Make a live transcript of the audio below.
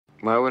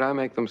Why would I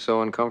make them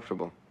so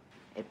uncomfortable?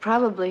 It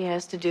probably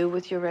has to do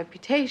with your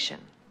reputation.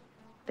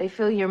 They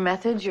feel your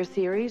methods, your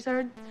theories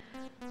are...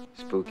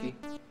 Spooky?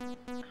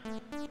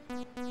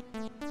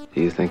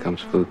 Do you think I'm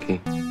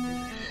spooky?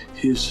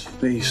 His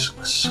face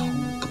was so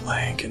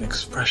blank and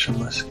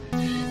expressionless.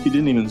 He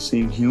didn't even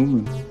seem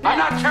human. I'm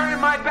not turning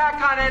my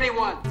back on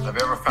anyone! Have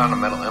you ever found a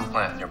metal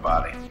implant in your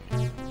body?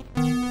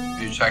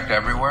 Have you checked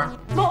everywhere?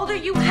 Mulder,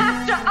 you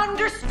have to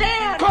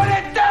understand! Put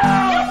it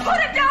down! You put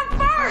it down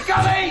first!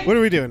 Scully! What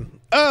are we doing?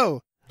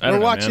 Oh, we're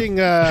watching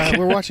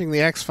the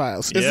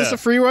X-Files. Is this a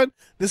free one?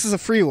 This is a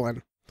free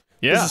one.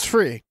 Yeah. This is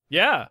free.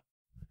 Yeah.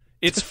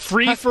 It's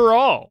free for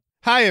all.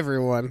 Hi,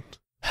 everyone.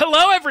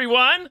 Hello,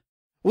 everyone!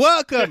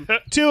 Welcome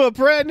to a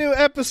brand new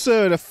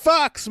episode of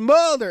Fox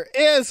Mulder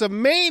is a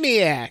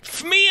Maniac.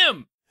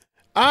 Fmeum!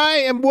 I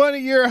am one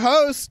of your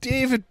hosts,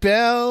 David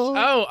Bell.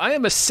 Oh, I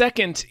am a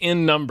second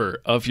in number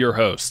of your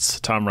hosts,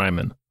 Tom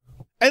Ryman.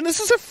 And this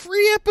is a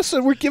free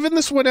episode. We're giving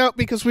this one out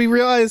because we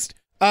realized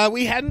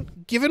we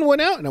hadn't given one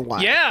out in a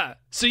while. Yeah,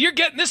 so you're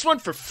getting this one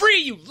for free,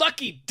 you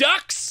lucky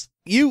ducks!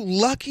 You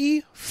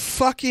lucky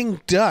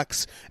fucking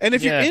ducks. And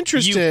if you're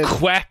interested... You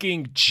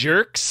quacking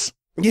jerks!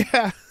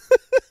 Yeah.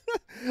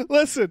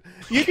 Listen,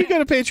 you can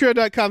go to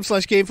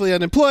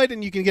patreon.com/gamefullyunemployed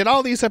and you can get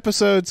all these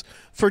episodes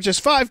for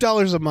just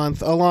 $5 a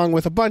month, along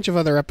with a bunch of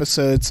other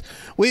episodes.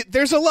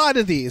 There's a lot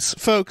of these,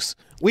 folks.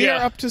 We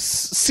are up to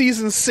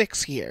season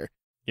 6 here.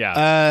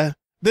 Yeah.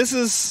 This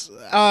is,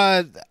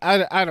 I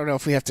don't know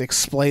if we have to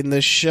explain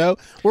this show.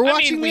 We're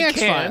watching the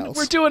X-Files.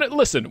 We're doing it.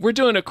 Listen, we're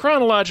doing a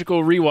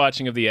chronological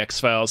rewatching of the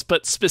X-Files,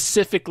 but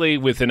specifically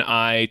with an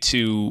eye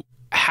to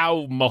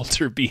how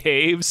Mulder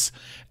behaves,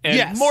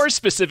 and more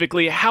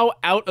specifically, how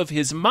out of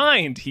his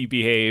mind he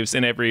behaves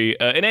in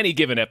any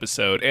given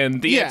episode.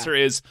 And the answer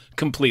is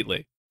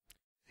completely.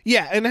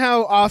 Yeah, and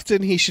how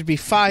often he should be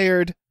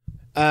fired,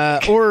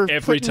 or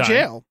put in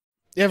jail.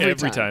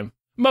 Every time.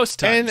 Most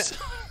times.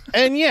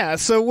 And yeah,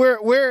 so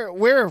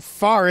we're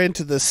far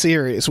into the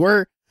series.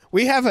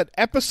 We have an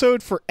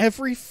episode for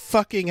every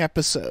fucking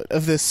episode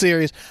of this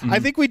series. Mm-hmm. I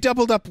think we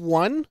doubled up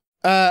one.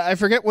 I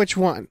forget which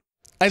one.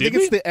 I think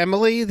it's the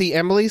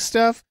Emily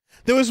stuff.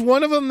 There was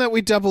one of them that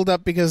we doubled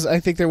up because I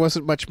think there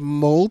wasn't much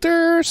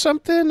Mulder or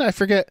something. I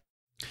forget.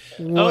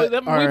 We might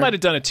have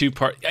done a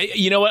 2-part.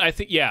 You know what? I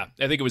think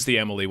it was the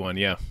Emily one.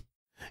 Yeah.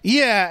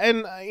 Yeah,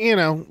 and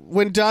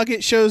when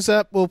Doggett shows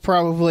up, we'll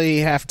probably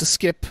have to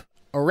skip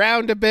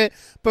around a bit.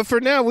 But for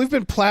now, we've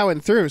been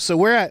plowing through. So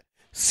we're at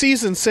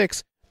season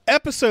 6,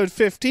 episode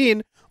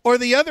 15, or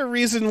the other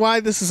reason why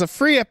this is a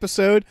free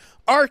episode,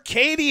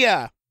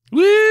 Arcadia.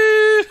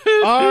 Woo!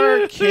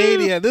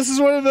 Arcadia. This is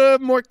one of the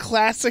more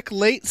classic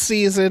late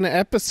season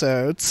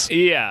episodes.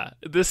 Yeah,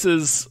 this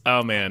is.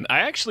 Oh man, I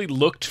actually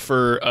looked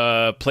for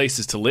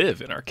places to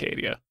live in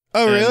Arcadia.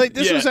 Oh really?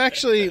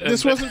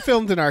 This wasn't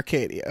filmed in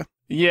Arcadia.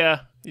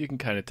 Yeah, you can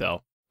kind of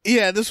tell.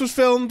 Yeah, this was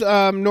filmed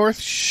North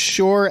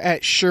Shore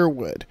at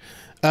Sherwood,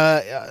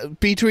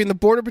 between the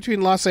border between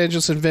Los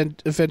Angeles and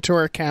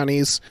Ventura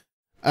counties.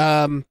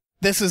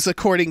 This is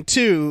according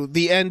to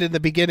the end and the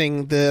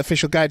beginning, the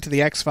official guide to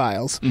the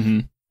X-Files.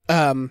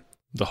 Mm-hmm.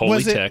 The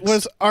holy text.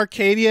 Was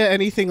Arcadia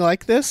anything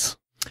like this?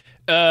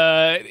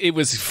 It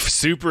was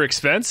super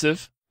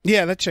expensive.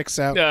 Yeah, that checks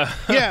out.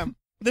 Yeah,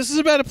 this is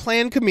about a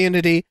planned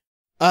community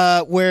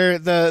where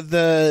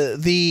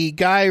the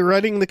guy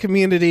running the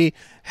community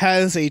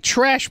has a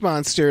trash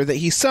monster that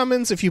he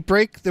summons if you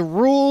break the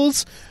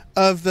rules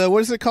of the,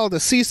 what is it called? The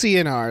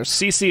CCNRs.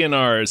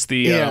 CCNRs,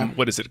 the,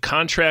 what is it?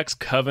 Contracts,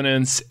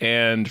 covenants,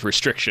 and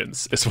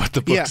restrictions is what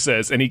the book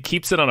says. And he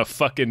keeps it on a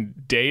fucking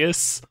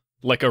dais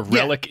like a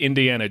relic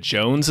Indiana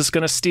Jones is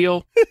going to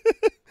steal.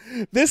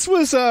 This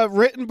was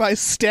written by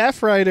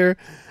staff writer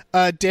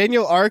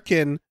Daniel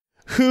Arkin,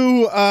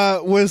 who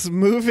was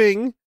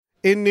moving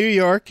in New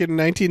York in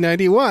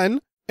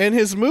 1991, and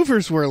his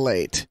movers were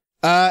late.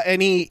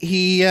 And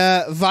he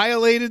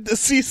violated the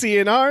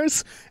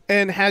CCNRs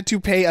and had to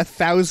pay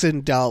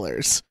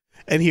 $1,000.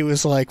 And he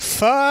was like,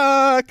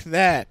 fuck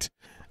that.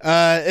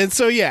 And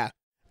so,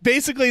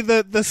 basically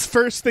the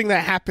first thing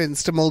that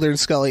happens to Mulder and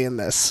Scully in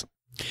this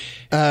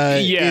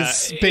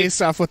is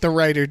based off what the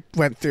writer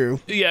went through.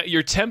 Yeah,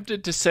 you're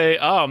tempted to say,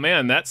 oh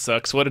man, that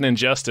sucks. What an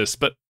injustice.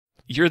 But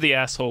you're the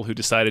asshole who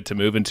decided to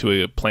move into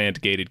a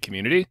planned gated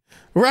community.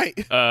 Right.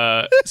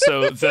 So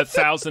the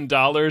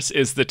 $1,000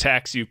 is the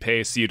tax you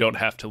pay so you don't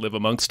have to live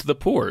amongst the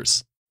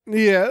poors.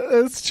 Yeah,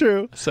 that's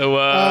true.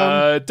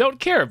 So don't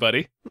care,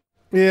 buddy.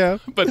 Yeah.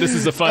 But this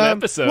is a fun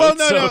episode. Well,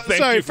 no,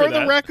 sorry. For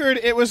the record,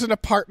 it was an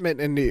apartment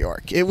in New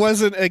York. It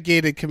wasn't a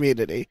gated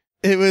community.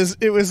 It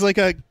was like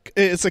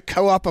it's a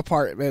co-op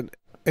apartment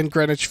in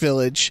Greenwich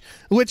Village,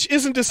 which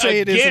isn't to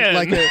say Again, it isn't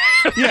like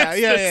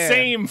a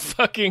same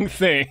fucking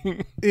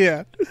thing.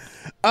 Yeah.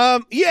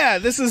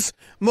 This is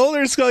Mulder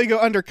and Scully go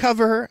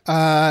undercover,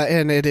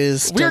 and it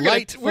is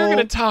delightful. We're going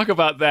to talk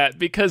about that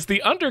because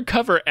the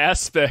undercover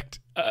aspect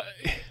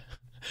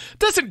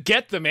doesn't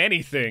get them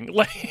anything.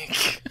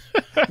 Like,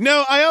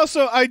 no,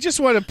 I just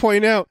want to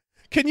point out,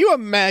 can you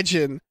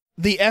imagine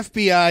the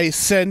FBI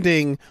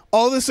sending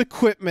all this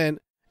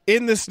equipment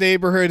in this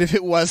neighborhood if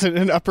it wasn't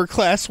an upper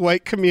class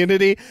white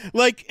community.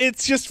 Like,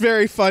 it's just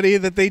very funny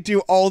that they do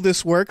all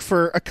this work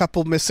for a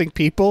couple missing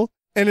people,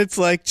 and it's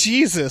like,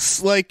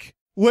 Jesus, like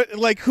what,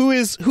 like who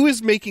is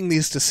making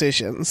these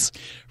decisions?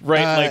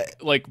 Right,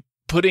 like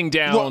putting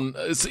down,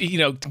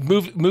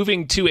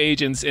 moving 2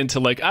 agents into,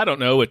 like, I don't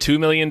know, a $2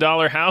 million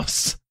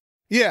house.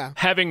 Yeah,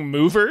 having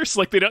movers,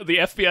 like, the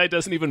FBI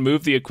doesn't even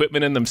move the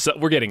equipment in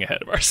themselves. We're getting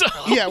ahead of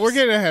ourselves. Yeah, we're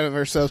getting ahead of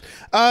ourselves.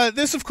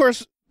 This, of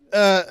course,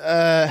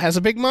 has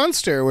a big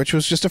monster, which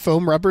was just a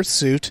foam rubber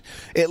suit.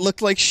 It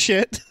looked like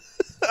shit.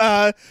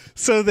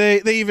 So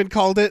they even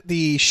called it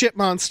the shit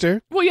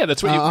monster. Well, yeah,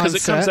 that's what because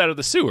it comes out of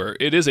the sewer.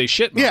 It is a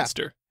shit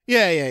monster.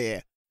 Yeah.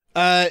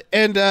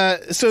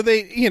 So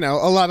they,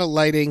 a lot of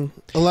lighting,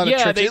 a lot of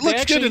tricks. It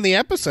looks good in the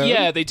episode.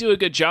 Yeah, they do a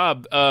good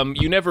job.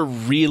 You never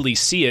really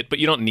see it, but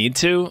you don't need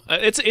to.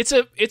 It's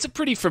a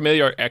pretty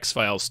familiar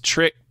X-Files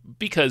trick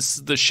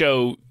because the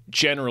show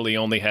generally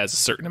only has a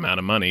certain amount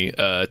of money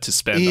to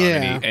spend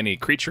on any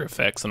creature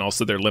effects, and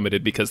also they're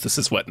limited because this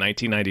is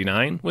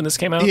 1999 when this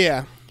came out.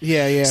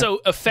 Yeah. So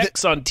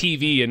effects on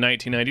TV in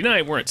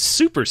 1999 weren't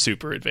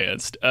super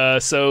advanced.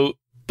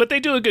 But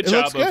they do a good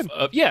job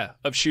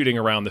of shooting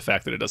around the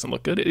fact that it doesn't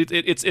look good.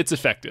 It's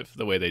effective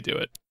the way they do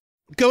it.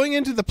 Going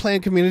into the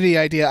planned community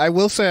idea, I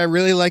will say I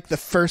really like the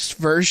first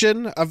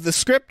version of the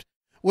script.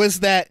 Was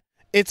that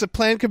it's a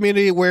planned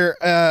community where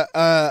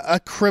a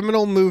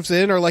criminal moves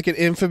in, or like an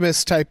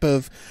infamous type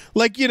of,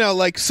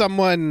 like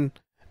someone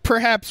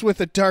perhaps with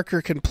a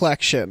darker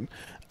complexion,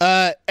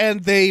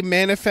 and they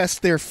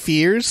manifest their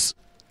fears,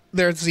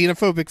 their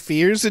xenophobic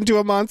fears, into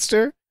a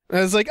monster. And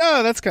I was like,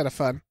 oh, that's kind of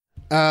fun.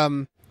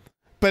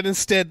 But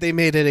instead, they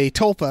made it a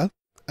tulpa,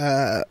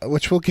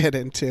 which we'll get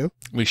into.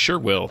 We sure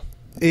will.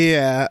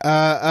 Yeah.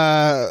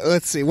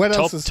 Let's see. What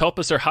else is...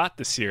 Tulpas are hot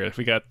this year.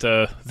 We got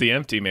The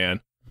Empty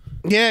Man.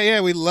 Yeah.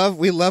 We love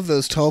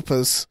those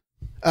tulpas.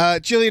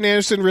 Gillian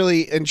Anderson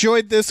really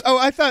enjoyed this. Oh,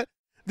 I thought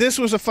this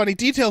was a funny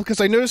detail because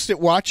I noticed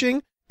it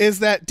watching, is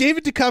that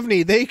David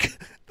Duchovny,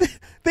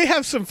 they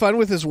have some fun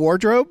with his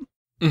wardrobe.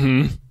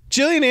 Mm-hmm.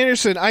 Gillian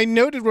Anderson, I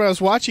noted when I was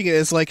watching it,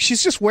 is like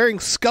she's just wearing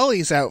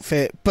Scully's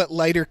outfit, but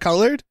lighter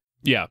colored.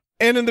 Yeah.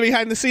 And in the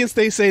behind the scenes,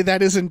 they say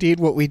that is indeed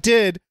what we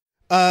did.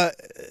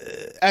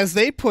 As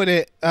they put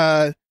it,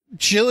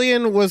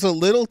 Gillian was a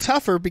little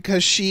tougher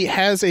because she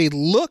has a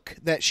look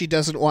that she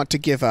doesn't want to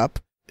give up.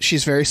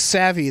 She's very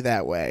savvy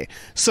that way.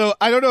 So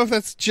I don't know if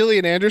that's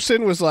Gillian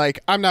Anderson was like,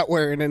 I'm not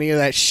wearing any of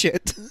that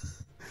shit.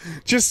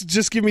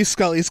 just give me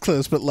Scully's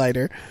clothes, but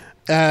lighter.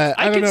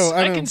 I don't know.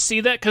 I can see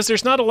that because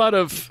there's not a lot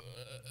of...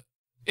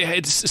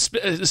 It's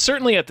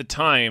certainly at the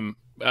time...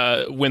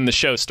 when the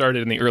show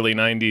started in the early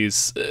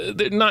 90s,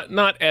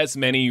 not as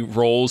many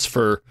roles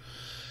for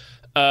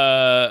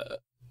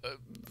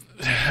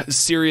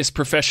serious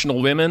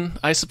professional women,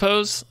 I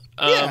suppose.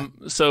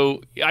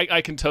 So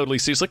I can totally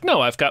see. It's like, no,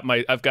 I've got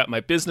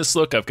my business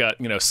look. I've got,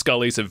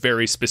 Scully's a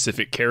very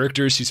specific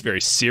character. She's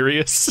very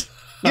serious.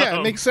 Yeah,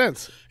 it makes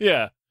sense.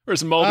 Yeah.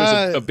 Whereas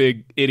Mulder's a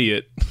big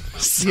idiot.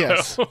 So.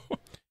 Yes.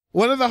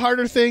 One of the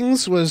harder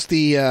things was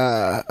the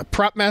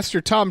prop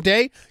master Tom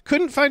Day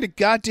couldn't find a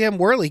goddamn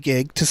whirly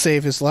gig to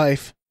save his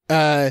life.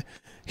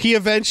 He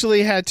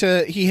eventually had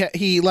to.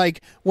 He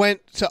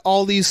went to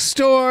all these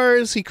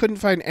stores. He couldn't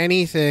find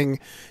anything.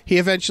 He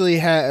eventually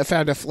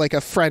found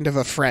a friend of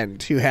a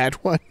friend who had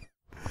one.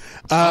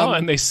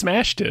 And they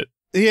smashed it.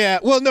 Yeah.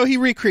 Well, no, he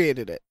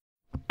recreated it.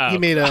 He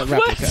made a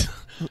replica. What?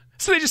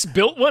 So they just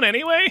built one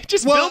anyway?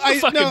 Just build the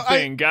fucking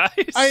thing,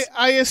 guys.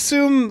 I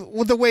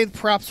assume the way the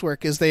props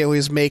work is they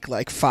always make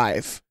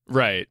 5.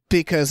 Right.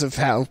 Because of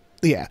how,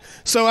 yeah.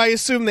 So I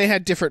assume they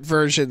had different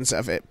versions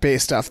of it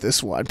based off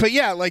this one. But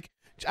yeah,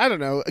 I don't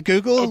know.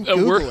 Google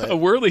it. A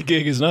whirly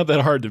gig is not that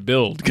hard to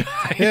build,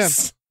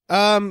 guys.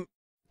 Yeah.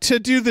 To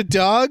do the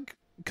dog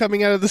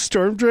coming out of the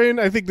storm drain,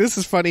 I think this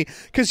is funny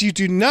because you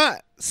do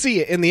not see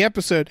it in the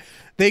episode.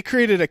 They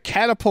created a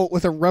catapult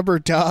with a rubber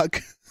dog.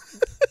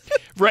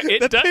 Right,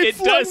 it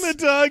does. The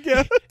dog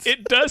out.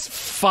 It does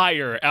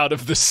fire out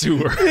of the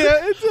sewer,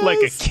 yeah, it does. Like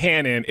a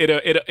cannon.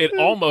 It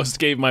almost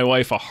gave my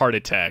wife a heart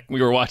attack.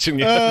 We were watching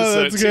the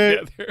episode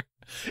together.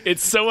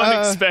 It's so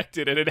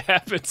unexpected, and it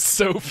happens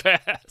so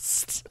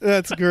fast.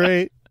 That's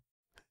great.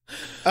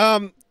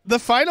 The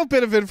final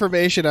bit of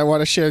information I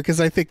want to share because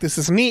I think this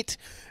is neat.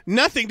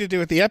 Nothing to do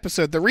with the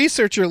episode. The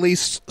researcher Lee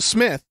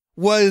Smith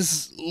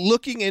was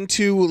looking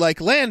into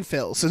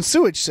landfills and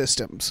sewage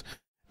systems.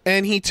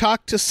 And he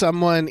talked to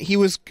someone. He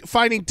was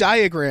finding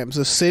diagrams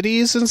of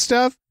cities and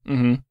stuff.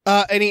 Mm-hmm.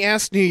 And he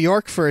asked New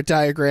York for a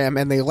diagram,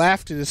 and they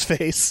laughed in his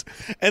face.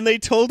 And they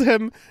told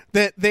him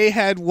that they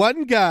had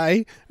one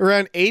guy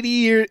around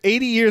 80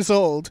 years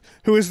old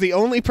who was the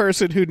only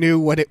person who knew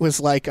what it was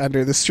like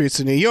under the streets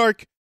of New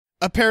York.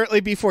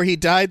 Apparently, before he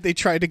died, they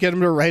tried to get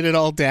him to write it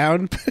all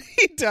down, but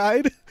he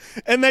died.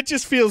 And that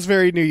just feels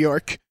very New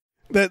York.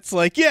 That's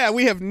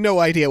we have no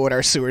idea what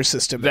our sewer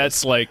system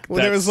is.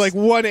 There was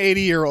one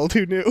 80-year-old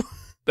who knew.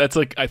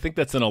 I think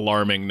that's an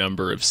alarming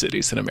number of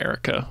cities in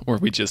America where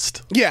we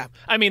just... Yeah.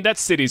 I mean,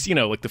 that's cities,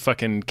 like the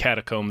fucking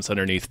catacombs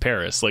underneath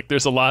Paris. Like,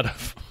 there's a lot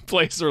of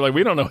places where, like,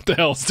 we don't know what the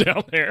hell's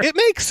down there. It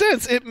makes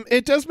sense.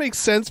 It does make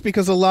sense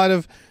because a lot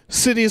of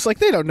cities, like,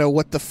 they don't know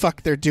what the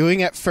fuck they're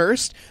doing at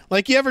first.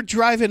 Like, you ever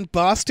drive in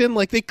Boston?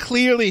 Like, they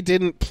clearly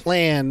didn't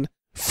plan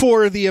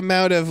for the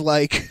amount of,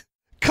 like,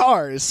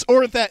 cars,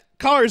 or that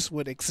cars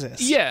would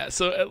exist. Yeah,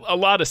 so a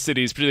lot of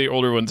cities, particularly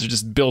older ones, are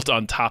just built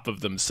on top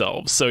of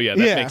themselves. So that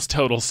makes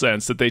total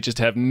sense that they just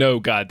have no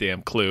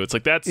goddamn clue. It's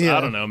like, I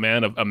don't know,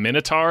 man, a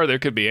minotaur? There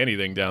could be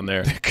anything down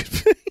there.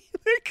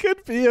 There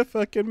could be a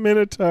fucking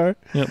minotaur.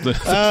 Yep, the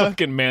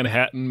fucking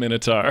Manhattan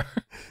Minotaur.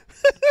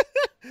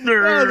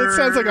 Oh, that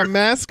sounds like a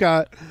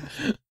mascot.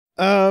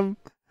 All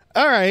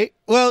right.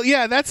 Well,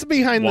 yeah, that's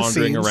behind the scenes.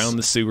 Wandering around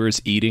the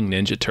sewers, eating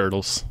Ninja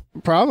Turtles.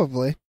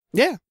 Probably.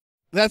 Yeah.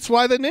 That's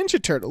why the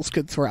Ninja Turtles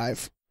could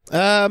thrive.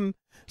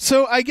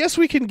 So I guess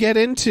we can get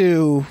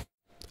into,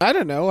 I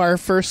don't know, our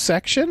first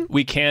section.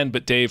 We can,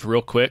 but Dave,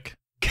 real quick,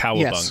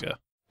 cowabunga. Yes.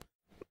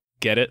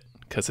 Get it?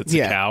 Because it's a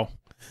cow.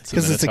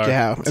 Because it's a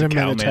cow and a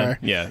minotaur. Man.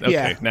 Yeah,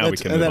 okay, now we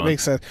can move that on.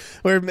 Makes sense.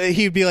 Where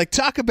he'd be like,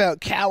 talk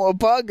about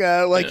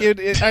cowabunga. Like,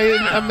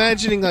 I'm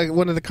imagining like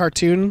one of the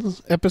cartoon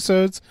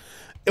episodes.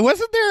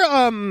 Wasn't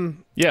there,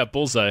 Yeah,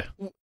 Bullseye.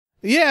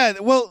 Yeah,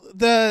 well,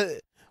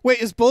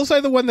 wait, is Bullseye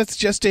the one that's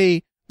just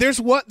a...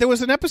 There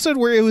was an episode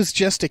where it was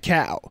just a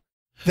cow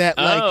that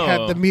like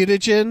had the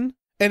mutagen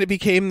and it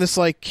became this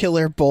like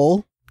killer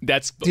bull. Do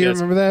you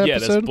remember that episode?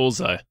 Yeah, that's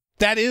Bullseye.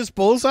 That is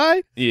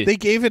Bullseye? Yeah. They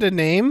gave it a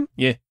name?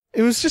 Yeah.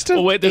 It was just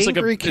an there's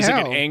angry cow. There's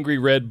like an angry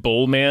red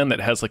bull man that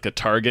has like a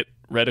target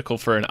reticle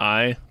for an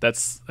eye. I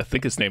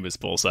think his name is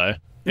Bullseye. Anyway.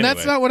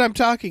 That's not what I'm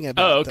talking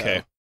about. Oh, okay.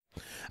 Though.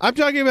 I'm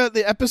talking about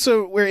the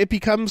episode where it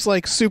becomes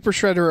like Super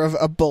Shredder of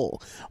a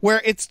bull, where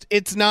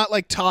it's not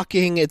like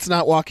talking, it's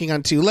not walking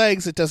on two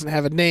legs, it doesn't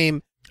have a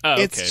name. Oh,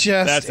 okay. It's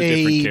just that's a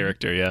different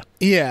character, yeah.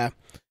 Yeah.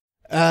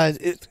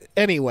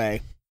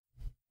 Anyway,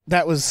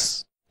 that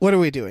was... What are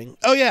we doing?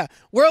 Oh, yeah.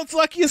 World's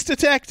Luckiest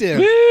Detective.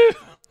 Woo!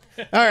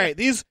 All right.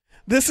 This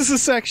is a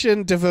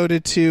section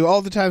devoted to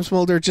all the times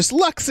Mulder just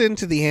lucks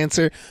into the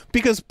answer,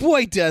 because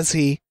boy, does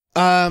he.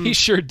 He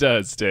sure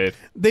does, Dave.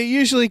 They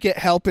usually get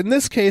help. In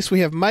this case, we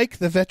have Mike,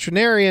 the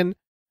veterinarian,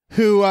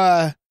 who,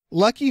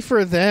 lucky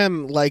for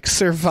them, like,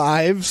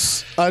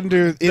 survives in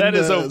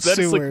the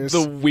sewers. Is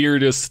like the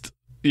weirdest...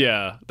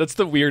 Yeah, that's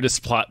the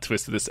weirdest plot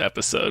twist of this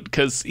episode,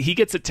 because he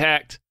gets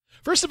attacked.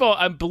 First of all,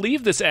 I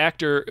believe this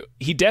actor,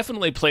 he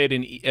definitely played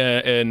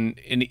an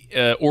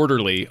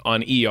orderly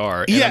on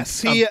ER.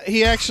 Yes,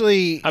 he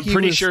actually... I'm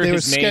pretty sure there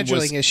his was name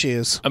scheduling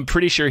issues. I'm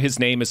pretty sure his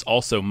name is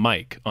also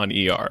Mike on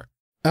ER.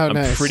 Oh, I'm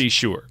nice. pretty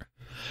sure.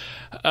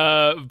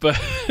 But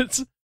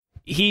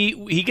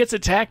he gets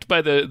attacked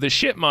by the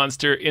shit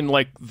monster in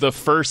like the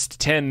first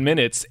 10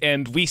 minutes,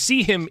 and we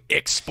see him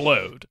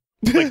explode.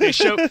 Like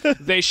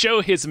they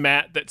show his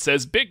mat that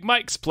says Big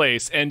Mike's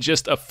place, and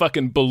just a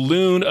fucking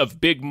balloon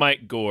of Big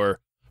Mike gore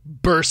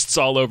bursts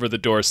all over the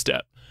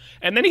doorstep.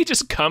 And then he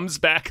just comes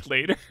back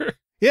later.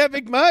 Yeah,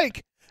 Big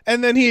Mike.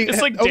 And then he it's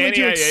like only Danny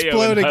to explode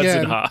Aiello and again.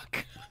 Hudson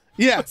Hawk.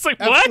 Yeah. It's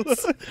like, absolutely.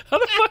 what? How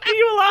the fuck are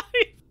you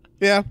alive?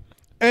 Yeah.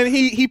 And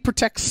he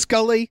protects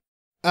Scully.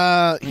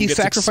 He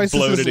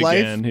sacrifices his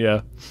life. Again.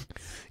 Yeah.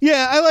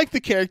 Yeah, I like the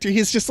character.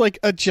 He's just like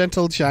a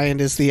gentle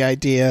giant is the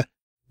idea.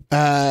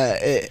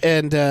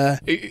 Yeah.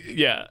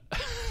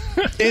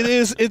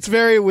 It's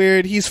very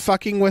weird. He's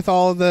fucking with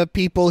all the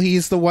people.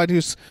 He's the one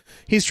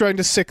he's trying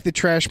to sick the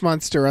trash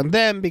monster on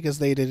them because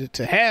they did it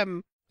to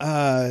him.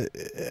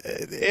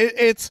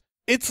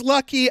 It's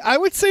lucky. I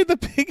would say the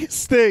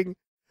biggest thing.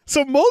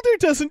 So Mulder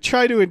doesn't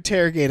try to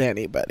interrogate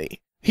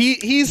anybody.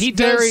 He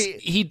does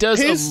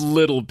a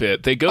little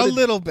bit. They go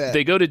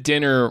to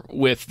dinner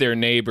with their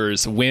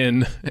neighbors,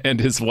 Wynn and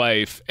his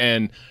wife,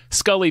 and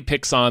Scully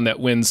picks up that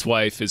Wynn's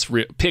wife is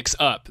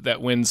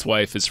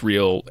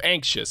real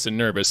anxious and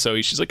nervous. So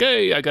she's like,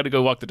 "Hey, I got to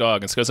go walk the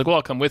dog." And Scully's like, "Well,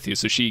 I'll come with you."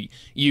 So she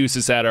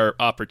uses that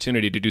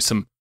opportunity to do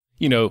some,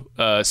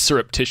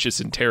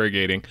 surreptitious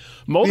interrogating.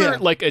 Mulder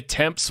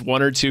attempts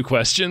one or two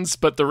questions,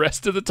 but the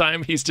rest of the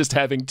time he's just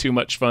having too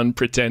much fun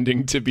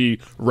pretending to be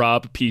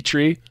Rob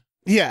Petrie.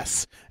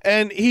 Yes,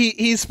 and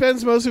he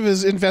spends most of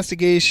his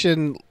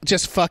investigation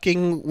just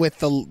fucking with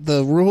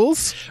the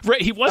rules.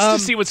 Right, he wants to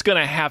see what's going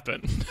to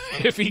happen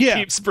if he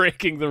keeps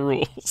breaking the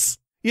rules.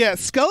 Yeah,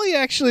 Scully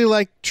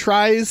actually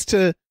tries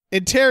to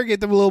interrogate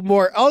them a little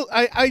more.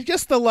 I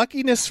guess the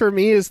luckiness for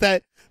me is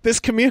that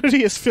this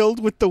community is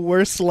filled with the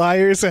worst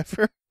liars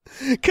ever.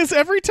 Because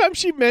every time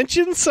she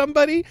mentions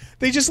somebody,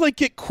 they just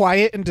get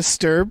quiet and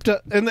disturbed,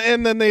 and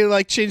then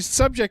they change the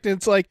subject, and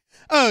it's like,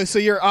 oh, so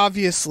you're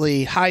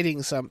obviously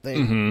hiding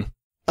something.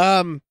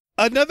 Mm-hmm.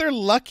 Another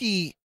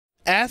lucky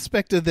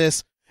aspect of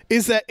this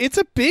is that it's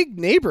a big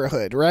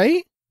neighborhood,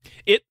 right?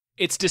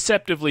 It's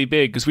deceptively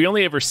big because we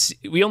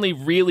only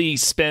really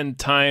spend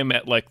time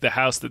at the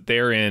house that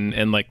they're in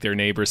and their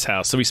neighbor's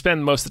house. So we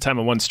spend most of the time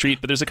on one street,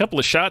 but there's a couple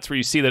of shots where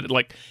you see that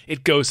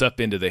it goes up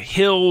into the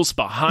hills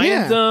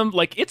behind them.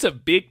 It's a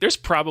big. There's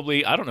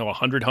probably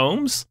 100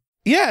 homes.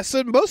 Yeah,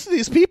 so most of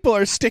these people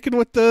are sticking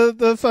with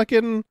the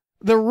fucking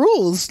the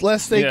rules,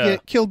 lest they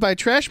get killed by a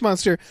trash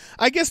monster.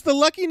 I guess the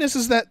luckiness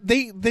is that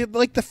they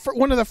like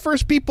one of the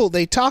first people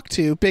they talk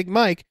to, Big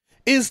Mike,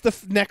 is the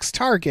next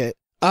target.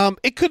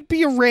 It could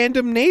be a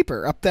random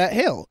neighbor up that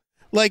hill.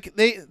 Like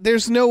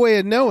there's no way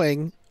of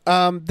knowing.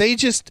 They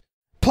just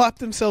plop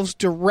themselves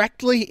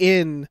directly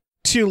in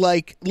to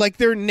like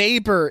their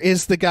neighbor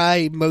is the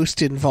guy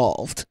most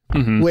involved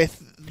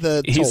with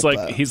the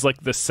tulpa. He's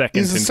like the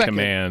second in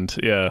command.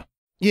 Yeah.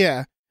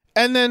 Yeah.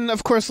 And then,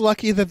 of course,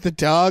 lucky that the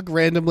dog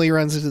randomly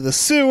runs into the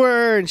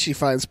sewer and she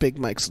finds Big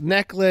Mike's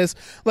necklace.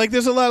 Like,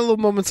 there's a lot of little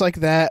moments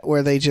like that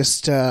where they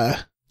just...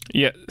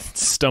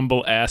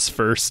 stumble ass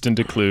first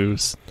into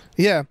clues.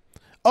 Yeah.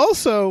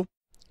 Also,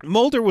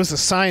 Mulder was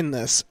assigned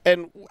this.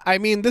 And, I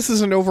mean, this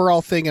is an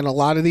overall thing in a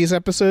lot of these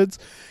episodes.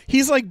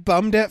 He's, like,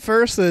 bummed at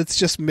first that it's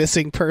just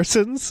missing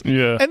persons.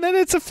 Yeah. And then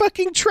it's a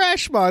fucking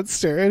trash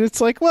monster. And it's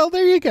like, well,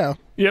 there you go.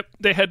 Yep,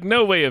 they had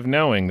no way of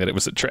knowing that it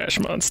was a trash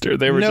monster.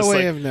 They were no just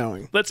way like, of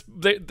knowing.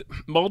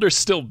 Mulder's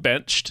still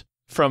benched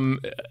from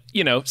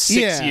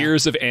 6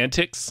 years of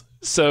antics,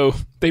 so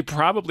they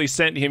probably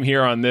sent him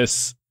here on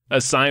this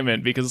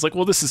assignment because it's like,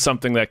 well, this is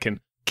something that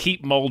can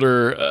keep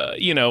Mulder,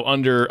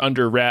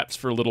 under wraps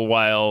for a little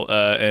while,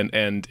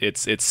 and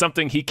it's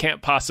something he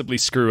can't possibly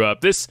screw up.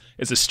 This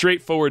is a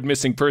straightforward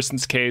missing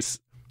persons case.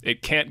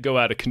 It can't go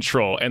out of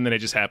control, and then it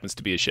just happens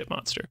to be a shit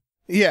monster.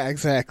 Yeah,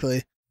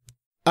 exactly.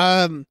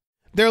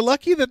 They're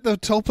lucky that the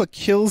tulpa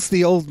kills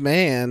the old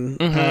man,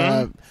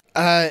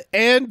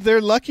 and they're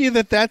lucky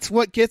that that's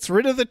what gets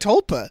rid of the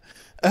tulpa,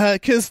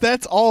 because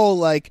that's all,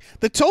 like,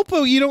 the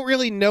tulpa, you don't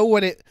really know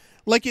what it,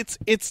 like,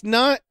 it's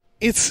not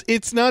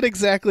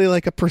exactly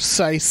like a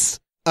precise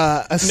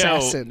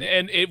assassin. No,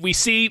 and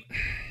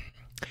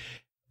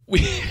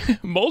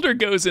Mulder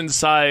goes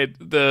inside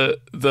the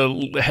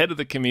head of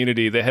the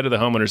community, the head of the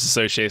homeowners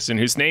association,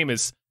 whose name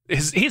is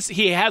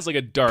he has like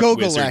a dark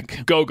wizard.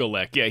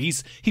 Gogolek. Yeah, he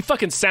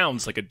fucking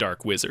sounds like a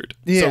dark wizard.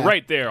 Yeah. So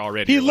right there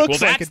already. He looks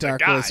like a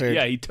dark wizard.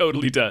 Yeah, he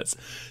totally does.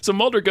 So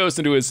Mulder goes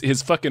into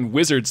his fucking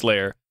wizard's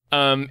lair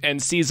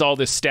and sees all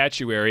this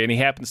statuary, and he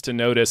happens to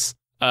notice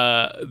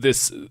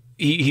this.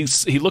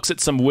 He looks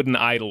at some wooden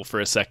idol for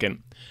a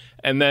second.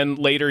 And then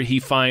later he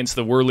finds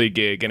the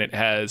whirligig, and it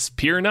has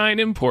Pier 9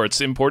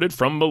 imported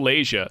from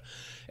Malaysia.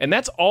 And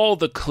that's all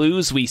the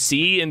clues we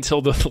see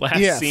until the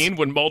last scene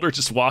when Mulder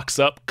just walks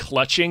up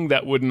clutching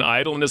that wooden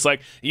idol and is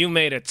like, you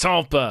made a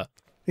tulpa.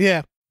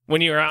 Yeah.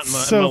 When you were out in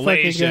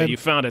Malaysia, you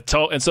found a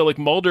tulpa. And so like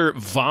Mulder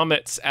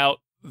vomits out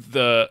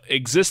the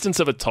existence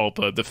of a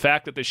tulpa, the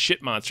fact that the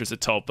shit monster's a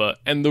tulpa,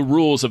 and the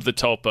rules of the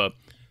tulpa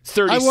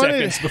 30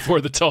 seconds before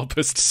the tulpa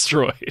is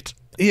destroyed.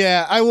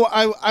 Yeah, I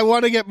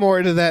want to get more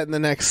into that in the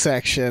next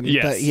section.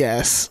 Yes. But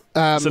yes.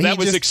 So that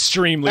was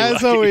extremely as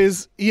lucky.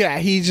 Always, yeah,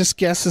 he just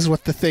guesses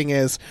what the thing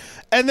is.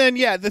 And then,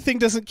 the thing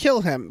doesn't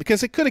kill him,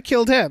 because it could have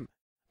killed him.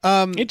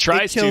 It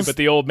tries to, but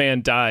the old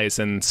man dies,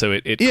 and so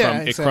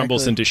it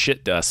crumbles into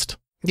shit dust.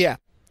 Yeah.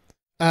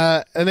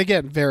 And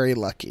again, very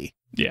lucky.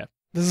 Yeah.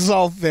 This is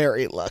all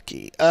very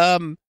lucky.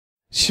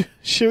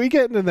 Should we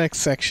get into the next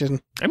section?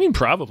 I mean,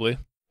 probably.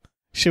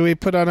 Should we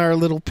put on our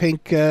little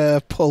pink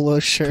polo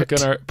shirt?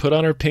 Put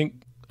on our pink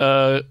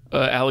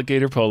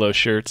alligator polo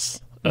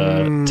shirts.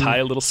 Tie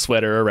a little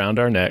sweater around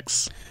our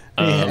necks.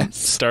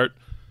 Start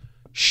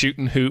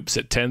shooting hoops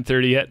at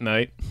 10:30 at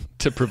night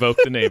to provoke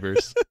the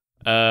neighbors.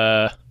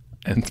 And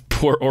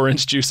pour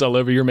orange juice all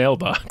over your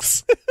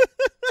mailbox.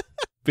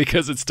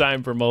 Because it's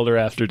time for Mulder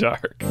After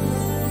Dark.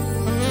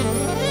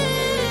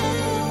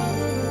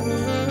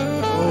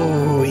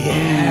 Oh,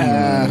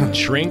 yeah.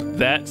 Drink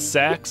that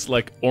Sax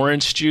like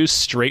orange juice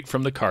straight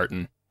from the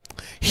carton.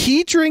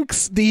 He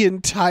drinks the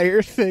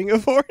entire thing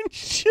of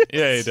orange juice.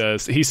 Yeah, he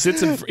does. He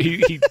sits in.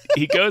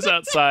 He goes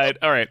outside.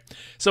 All right.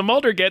 So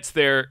Mulder gets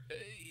there.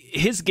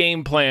 His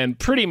game plan,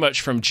 pretty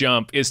much from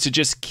jump, is to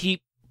just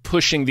keep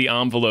pushing the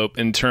envelope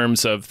in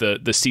terms of the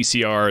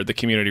CCR, the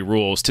community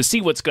rules, to see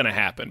what's going to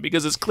happen,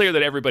 because it's clear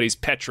that everybody's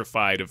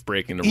petrified of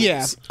breaking the rules.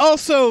 Yeah.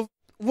 Also,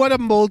 what a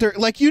Mulder,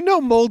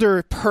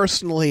 Mulder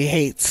personally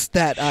hates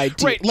that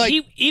idea. Right. Like,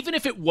 even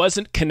if it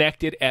wasn't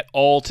connected at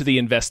all to the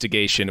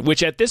investigation,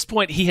 which at this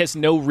point he has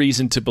no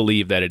reason to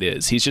believe that it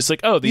is. He's just like,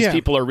 oh, these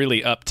people are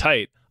really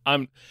uptight.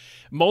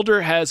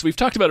 Mulder has, we've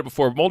talked about it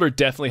before, Mulder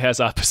definitely has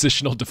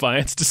oppositional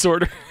defiance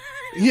disorder.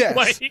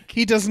 Yes.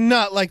 He does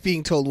not like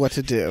being told what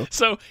to do.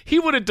 So he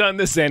would have done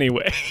this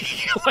anyway.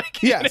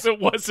 Even if it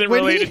wasn't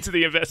related to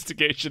the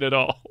investigation at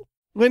all.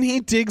 When he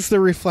digs the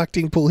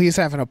reflecting pool, he's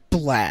having a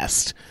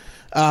blast.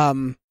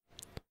 And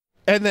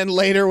then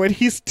later when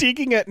he's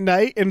digging at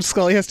night and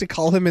Scully has to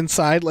call him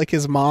inside like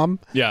his mom.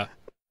 Yeah.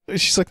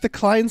 She's like, the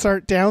Kleins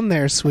aren't down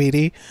there,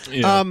 sweetie.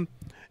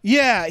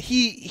 Yeah.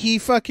 He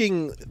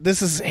fucking,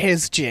 this is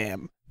his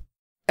jam.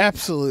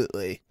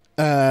 Absolutely.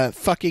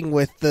 Fucking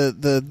with the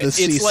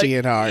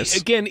CCNRs.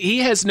 Again, he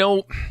has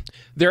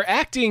they're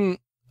acting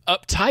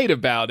uptight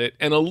about it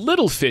and a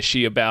little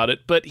fishy about it,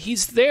 but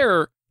he's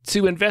there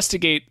to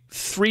investigate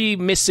 3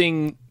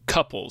 missing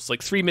couples,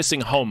 like 3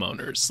 missing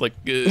homeowners, like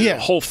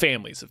whole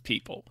families of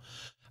people.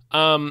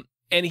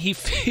 And he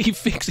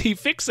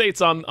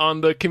fixates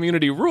on the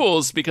community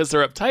rules because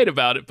they're uptight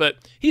about it, but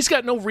he's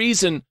got no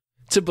reason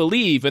to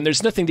believe, and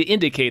there's nothing to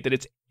indicate that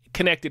it's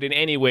connected in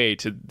any way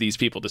to these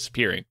people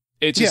disappearing.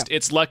 It's just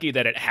it's lucky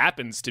that it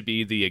happens to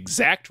be the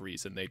exact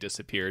reason they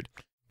disappeared.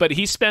 But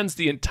he spends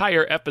the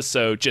entire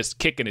episode just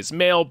kicking his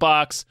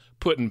mailbox,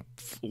 putting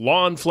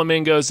lawn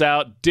flamingos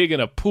out, digging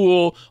a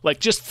pool, like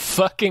just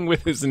fucking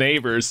with his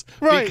neighbors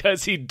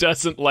because he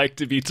doesn't like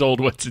to be told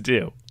what to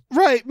do.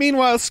 Right.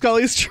 Meanwhile,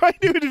 Scully's trying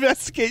to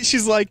investigate.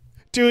 She's like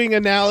doing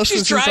analysis.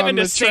 She's driving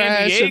to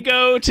San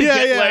Diego to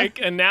get like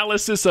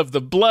analysis of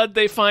the blood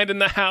they find in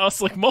the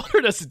house. Like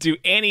Mulder doesn't do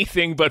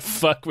anything but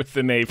fuck with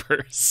the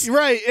neighbors.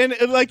 Right. And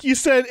like you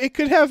said, it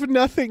could have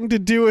nothing to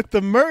do with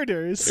the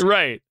murders.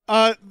 Right.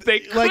 They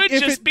could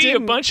just be a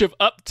bunch of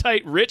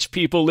uptight rich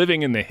people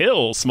living in the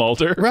hills,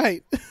 Mulder.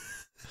 Right.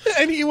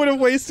 And he would have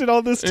wasted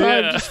all this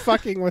time just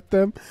fucking with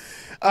them.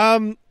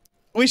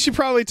 We should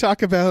probably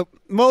talk about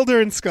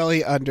Mulder and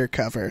Scully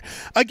undercover.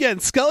 Again,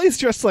 Scully's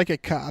dressed like a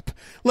cop.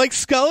 Like,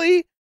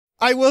 Scully,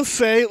 I will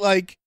say,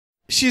 like,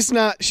 she's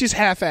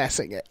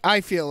half-assing it,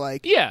 I feel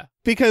like. Yeah.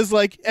 Because,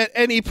 like, at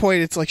any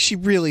point, it's like she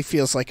really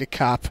feels like a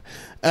cop.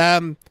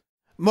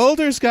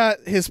 Mulder's got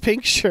his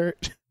pink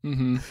shirt,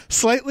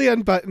 slightly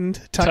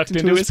unbuttoned, tucked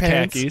into his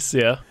pants. Khakis,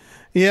 yeah.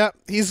 Yeah,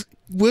 he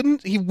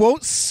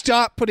won't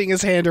stop putting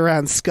his hand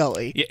around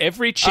Scully. Yeah,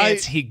 every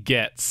chance he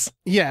gets.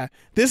 Yeah,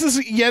 this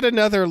is yet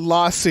another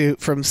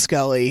lawsuit from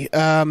Scully.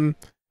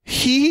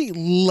 He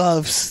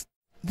loves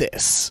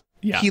this.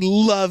 Yeah. He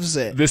loves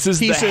it. This is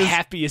the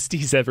happiest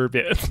he's ever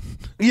been.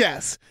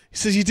 Yes. He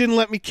says, you didn't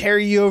let me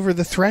carry you over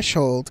the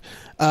threshold.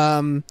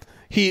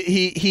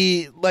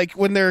 He like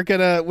when they're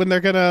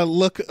gonna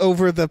look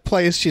over the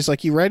place, she's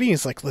like, you ready?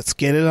 He's like, let's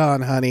get it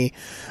on, honey.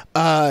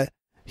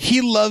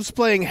 He loves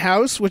playing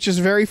house, which is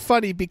very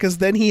funny because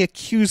then he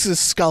accuses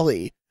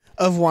Scully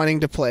of wanting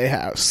to play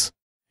house.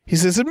 He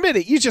says, admit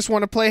it, you just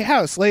want to play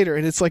house later.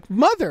 And it's like,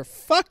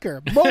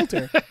 motherfucker,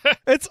 Mulder,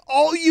 that's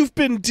all you've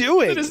been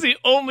doing. That is the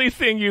only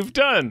thing you've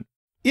done.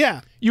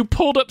 Yeah. You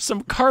pulled up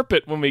some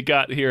carpet when we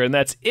got here, and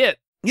that's it.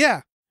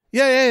 Yeah.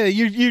 Yeah.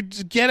 You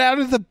get out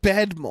of the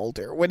bed,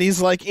 Mulder, when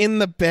he's like in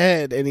the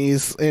bed and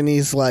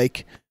he's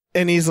like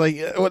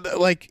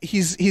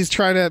he's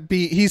trying to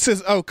be, he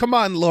says, oh, come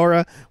on,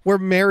 Laura, we're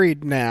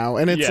married now.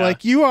 And it's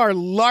like, you are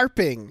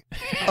LARPing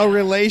a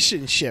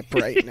relationship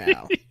right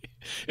now.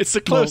 It's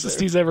the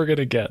closest he's ever going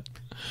to get.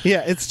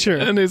 Yeah, it's true.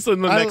 And it's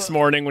in the next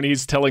morning when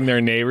he's telling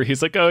their neighbor,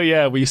 he's like, oh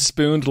yeah, we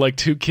spooned like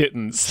 2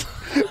 kittens.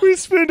 We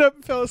spooned up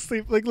and fell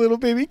asleep like little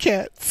baby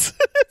cats.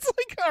 It's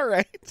like, all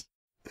right.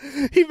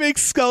 He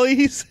makes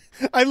Scully,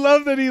 I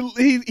love that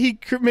he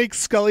makes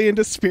Scully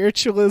into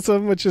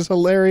spiritualism, which is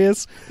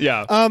hilarious.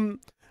 Yeah.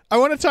 I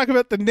want to talk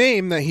about the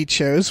name that he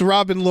chose,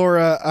 Rob and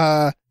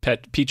Laura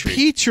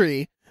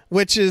Petrie,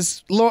 which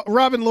is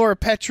Rob and Laura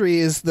Petrie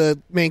is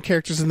the main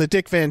characters in the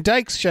Dick Van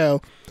Dyke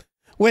Show,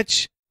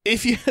 which,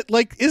 if you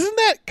like, isn't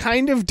that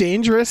kind of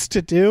dangerous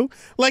to do?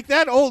 Like,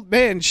 that old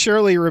man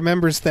surely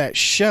remembers that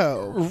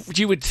show.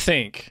 You would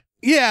think.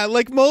 Yeah,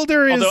 like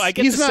Mulder is. Although I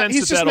get the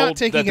sense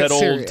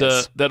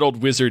that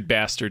old wizard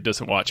bastard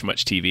doesn't watch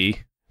much TV.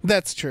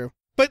 That's true,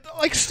 but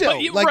like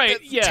still,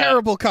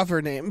 terrible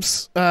cover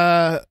names.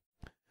 But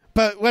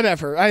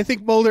whatever. I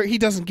think Mulder, he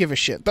doesn't give a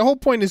shit. The whole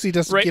point is he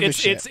doesn't give a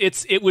shit.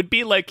 It would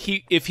be like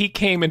if he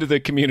came into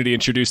the community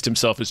and introduced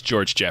himself as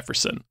George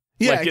Jefferson.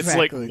 Yeah, like,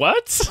 exactly.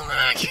 It's like,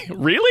 what?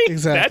 Really?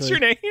 Exactly. That's your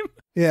name?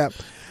 Yeah.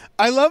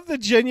 I love the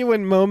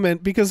genuine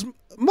moment because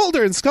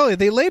Mulder and Scully,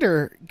 they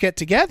later get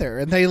together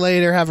and they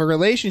later have a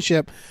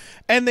relationship,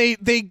 and they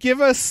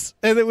give us,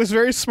 and it was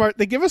very smart,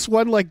 they give us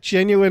one like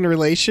genuine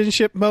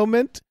relationship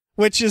moment,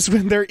 which is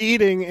when they're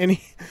eating and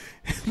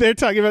they're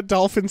talking about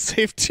dolphin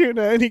safe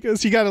tuna, and he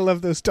goes, you gotta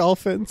love those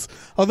dolphins,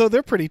 although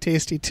they're pretty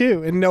tasty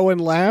too, and no one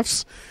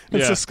laughs,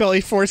 and so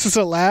Scully forces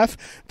a laugh.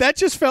 That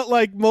just felt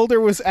like Mulder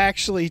was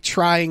actually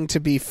trying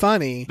to be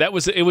funny. That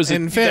was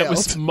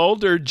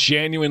Mulder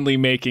genuinely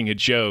making a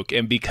joke,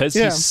 and because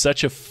he's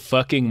such a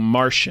fucking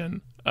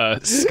Martian,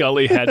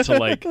 Scully had to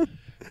like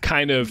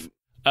kind of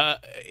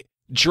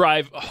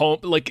drive home,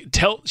 like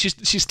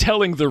she's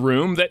telling the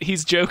room that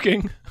he's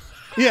joking.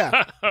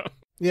 Yeah.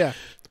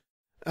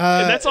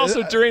 And that's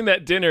also during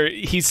that dinner,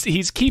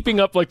 he's keeping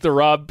up like the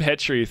Rob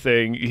Petrie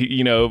thing,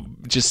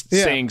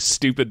 saying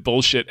stupid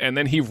bullshit, and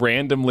then he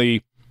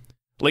randomly,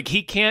 like,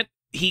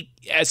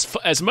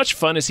 as much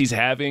fun as he's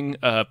having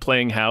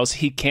playing house,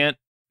 he can't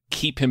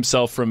keep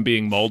himself from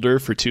being Mulder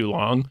for too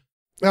long.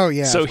 Oh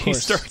yeah. So he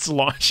starts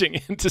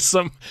launching into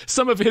some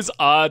of his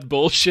odd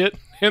bullshit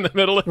in the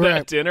middle of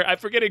that dinner. I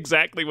forget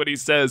exactly what he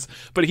says,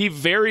 but he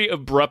very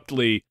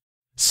abruptly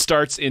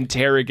starts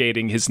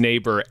interrogating his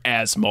neighbor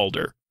as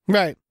Mulder.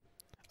 Right.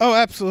 Oh,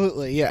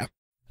 absolutely. Yeah.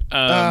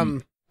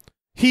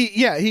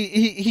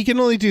 He can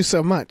only do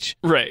so much.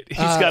 Right.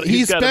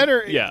 He's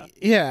better.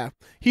 Yeah.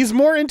 He's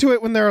more into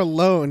it when they're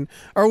alone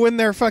or when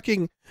they're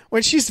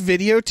when she's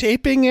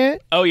videotaping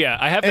it. Oh yeah,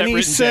 I have that written down. And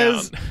he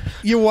says,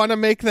 "You want to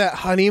make that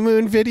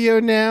honeymoon video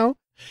now?"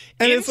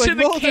 And into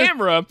the Mulder,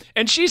 camera,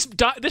 and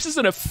this is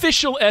an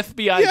official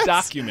FBI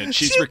document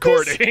she's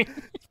recording.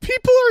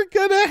 People are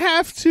gonna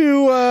have to.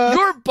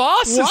 Your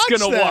boss is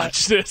gonna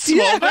watch this,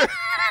 Mulder.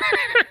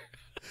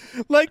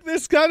 Like,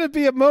 there's gotta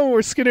be a moment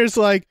where Skinner's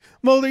like,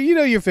 Mulder, you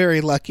know you're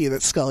very lucky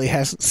that Scully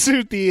hasn't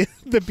sued the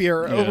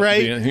Bureau,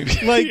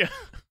 right? Like,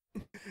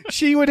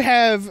 she would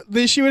have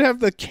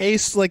the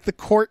case, like the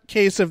court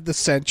case of the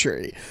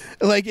century.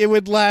 Like, it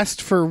would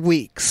last for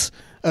weeks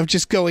of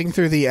just going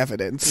through the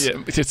evidence. Yeah,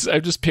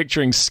 I'm just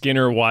picturing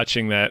Skinner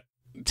watching that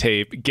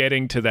tape,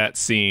 getting to that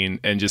scene,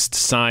 and just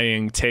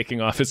sighing,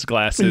 taking off his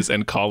glasses,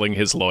 and calling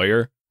his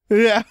lawyer.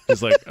 Yeah.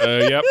 He's like,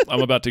 yep,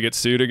 I'm about to get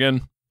sued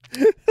again.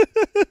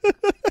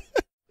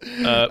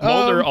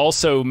 Mulder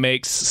also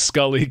makes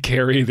Scully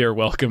carry their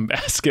welcome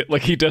basket.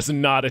 Like, he does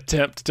not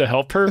attempt to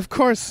help her. Of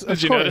course.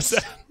 Did you notice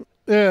that?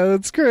 Yeah,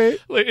 that's great.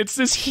 Like, it's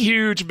this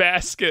huge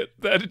basket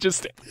that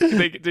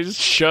they just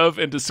shove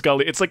into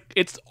Scully. It's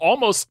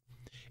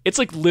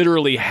like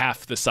literally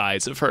half the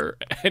size of her,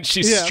 and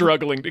she's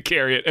struggling to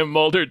carry it, and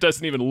Mulder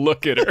doesn't even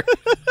look at her.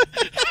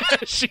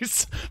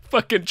 She's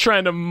fucking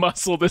trying to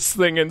muscle this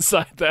thing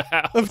inside the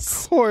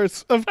house. Of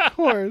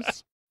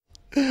course.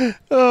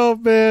 Oh,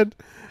 man.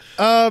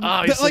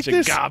 He's such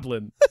a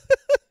goblin.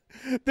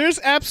 There's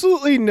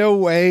absolutely no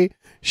way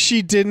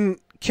she didn't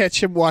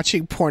catch him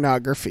watching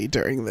pornography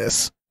during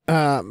this.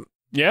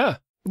 Yeah.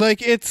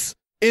 Like, it's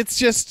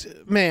just,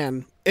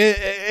 man.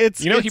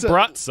 He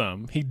brought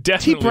some. He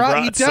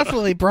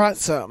definitely brought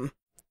some.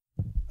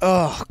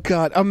 Oh,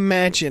 God.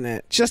 Imagine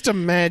it. Just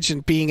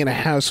imagine being in a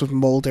house with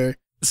Mulder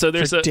for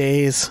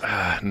days.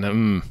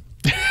 Having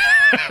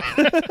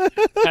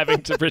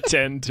to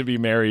pretend to be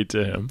married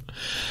to him.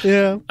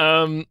 Yeah.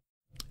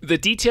 The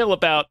detail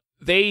about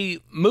they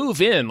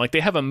move in, like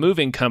they have a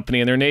moving company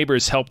and their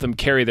neighbors help them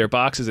carry their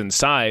boxes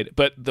inside,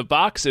 but the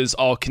boxes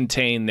all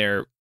contain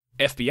their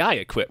FBI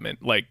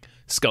equipment, like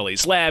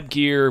Scully's lab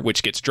gear,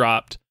 which gets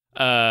dropped,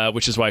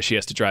 which is why she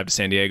has to drive to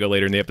San Diego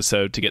later in the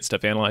episode to get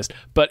stuff analyzed.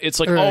 But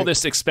it's like all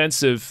this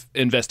expensive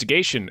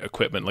investigation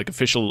equipment, like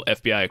official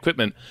FBI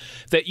equipment,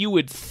 that you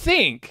would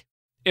think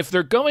if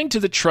they're going to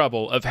the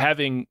trouble of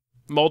having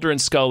Mulder and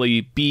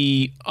Scully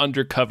be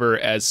undercover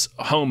as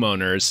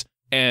homeowners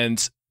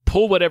and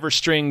pull whatever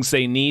strings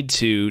they need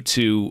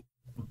to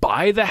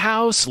buy the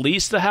house,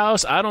 lease the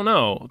house. I don't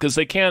know, because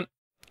they can't.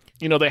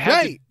 They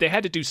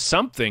had to do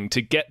something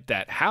to get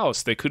that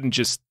house. They couldn't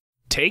just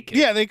take it.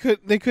 Yeah, they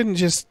couldn't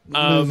just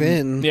move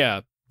in.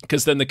 Yeah,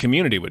 because then the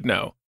community would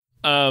know.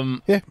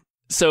 Yeah.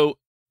 So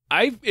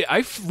I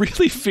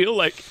really feel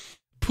like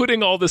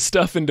putting all this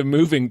stuff into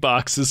moving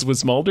boxes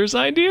was Mulder's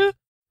idea.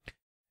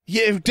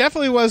 Yeah, it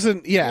definitely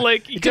wasn't. Yeah,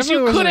 like, because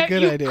you could have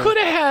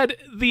had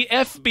the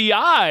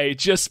FBI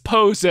just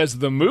pose as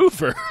the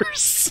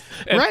movers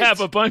and have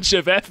a bunch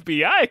of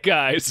FBI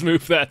guys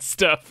move that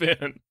stuff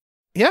in.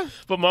 Yeah,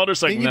 but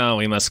Mulder's like, no,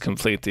 we must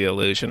complete the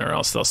illusion, or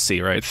else they'll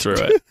see right through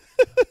it.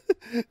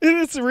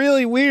 And it's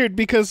really weird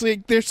because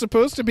they're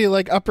supposed to be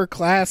like upper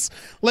class.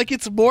 Like,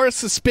 it's more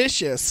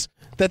suspicious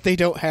that they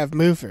don't have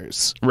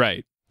movers.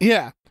 Right.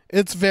 Yeah,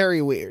 it's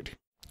very weird.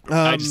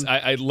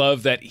 I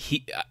love that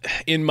he,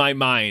 in my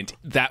mind,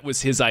 that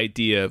was his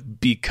idea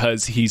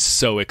because he's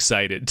so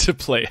excited to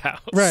play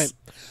house. Right.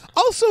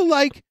 Also,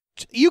 like,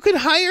 you could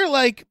hire,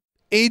 like,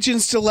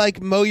 agents to, like,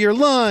 mow your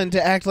lawn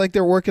to act like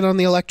they're working on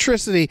the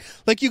electricity.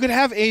 Like, you could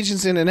have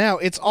agents in and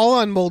out. It's all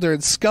on Mulder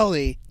and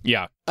Scully.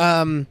 Yeah.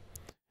 The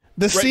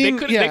scene,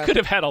 they could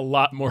have had a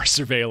lot more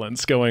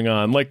surveillance going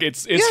on. Like,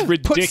 it's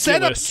ridiculous.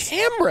 Set up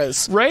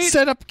cameras. Right?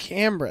 Set up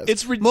cameras.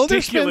 It's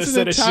ridiculous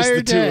that it's just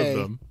the two of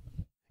them.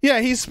 Yeah,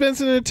 he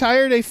spends an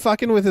entire day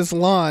fucking with his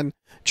lawn,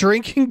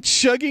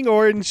 chugging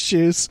orange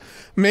juice,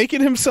 making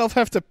himself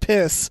have to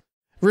piss,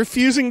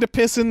 refusing to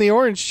piss in the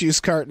orange juice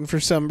carton for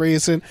some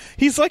reason.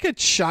 He's like a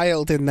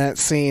child in that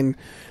scene.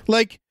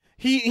 Like,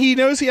 he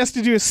knows he has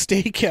to do a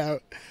stakeout,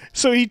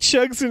 so he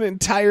chugs an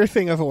entire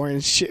thing of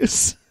orange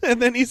juice.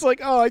 And then he's like,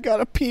 oh, I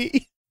gotta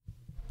pee.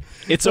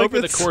 It's like, over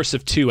the course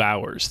of 2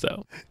 hours,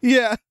 though.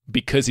 Yeah.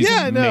 Because he's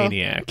a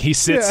maniac. He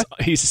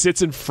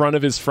sits in front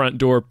of his front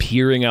door,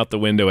 peering out the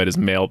window at his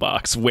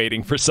mailbox,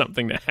 waiting for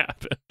something to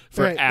happen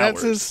for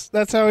hours.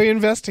 That's how he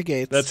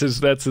investigates. That's his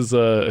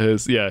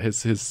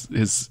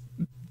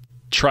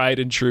tried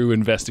and true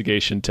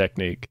investigation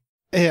technique.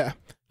 Yeah.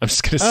 I'm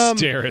just gonna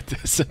stare at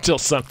this until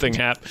something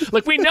happens.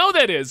 Like, we know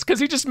that is because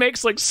he just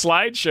makes like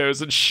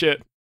slideshows and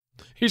shit.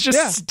 He's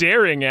just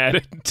staring at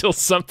it until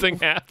something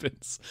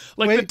happens.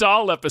 Like the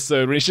doll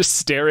episode when he's just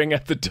staring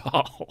at the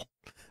doll.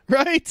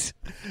 Right.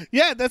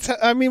 Yeah, that's how,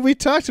 I mean, we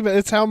talked about it.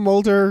 It's how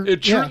Mulder...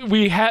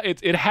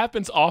 It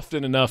happens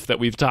often enough that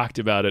we've talked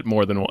about it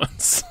more than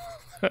once.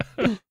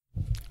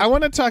 I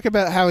want to talk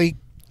about how he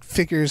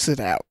figures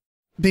it out.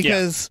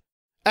 Because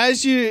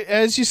as you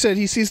said,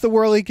 he sees the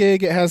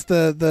Whirligig. It has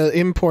the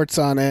imports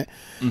on it.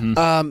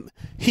 Mm-hmm.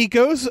 He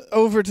goes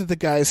over to the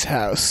guy's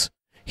house.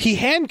 He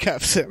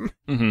handcuffs him.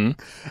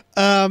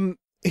 Mm-hmm.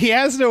 He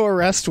has no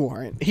arrest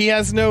warrant. He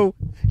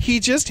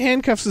just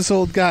handcuffs this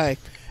old guy.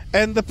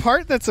 And the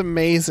part that's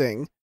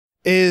amazing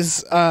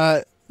is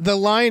the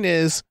line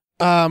is,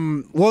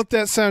 won't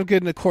that sound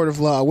good in a court of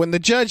law? When the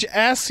judge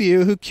asks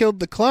you who killed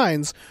the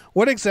Kleins,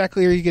 what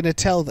exactly are you going to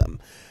tell them?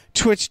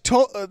 To which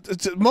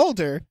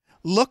Mulder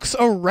looks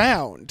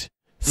around,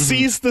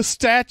 sees the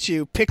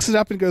statue, picks it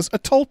up, and goes, a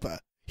tulpa.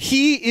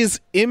 He is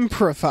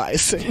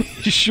improvising.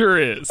 He sure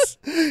is.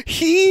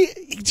 He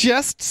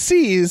just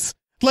sees...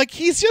 Like,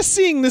 he's just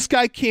seeing this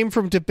guy came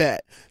from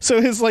Tibet.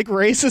 So his, like,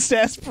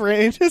 racist-ass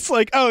brain is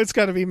like, oh, it's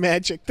got to be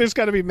magic. There's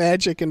got to be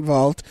magic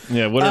involved.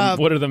 Yeah,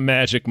 what are the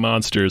magic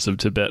monsters of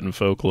Tibetan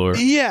folklore?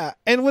 Yeah,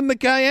 and when the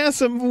guy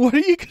asks him, what are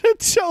you going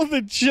to tell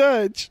the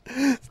judge?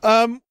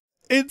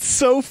 It's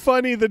so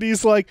funny that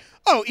he's like,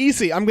 oh,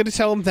 easy. I'm going to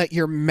tell him that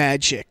you're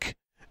magic.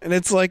 And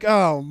it's like,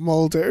 oh,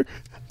 Mulder.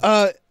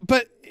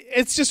 But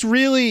it's just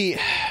really...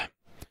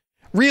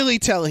 really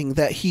telling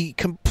that he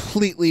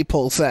completely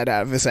pulls that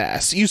out of his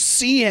ass. You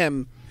see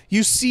him,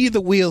 you see the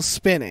wheels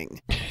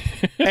spinning,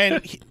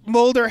 and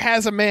Mulder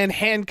has a man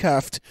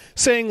handcuffed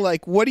saying,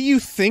 like, what do you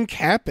think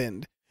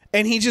happened?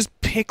 And he just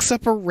picks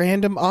up a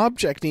random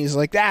object, and he's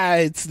like,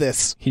 it's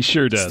this. He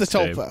sure does, it's the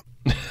tulpa.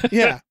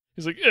 Yeah.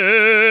 He's like,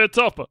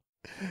 tulpa.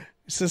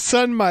 He says,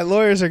 son, my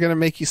lawyers are going to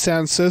make you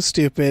sound so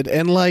stupid.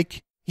 And,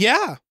 like,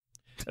 yeah.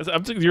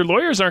 Your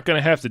lawyers aren't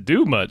going to have to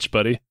do much,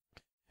 buddy.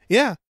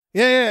 Yeah.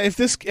 Yeah, if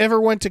this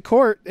ever went to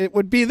court, it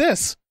would be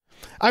this.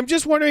 I'm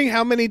just wondering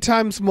how many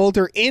times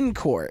Mulder in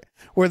court,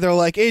 where they're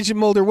like, Agent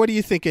Mulder, what do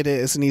you think it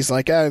is? And he's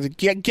like,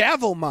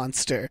 gavel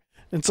monster.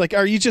 And it's like,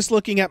 are you just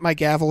looking at my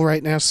gavel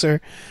right now,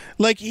 sir?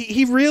 Like,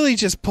 he really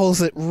just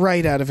pulls it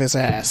right out of his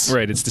ass.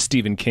 Right, it's the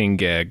Stephen King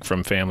gag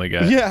from Family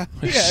Guy. Yeah,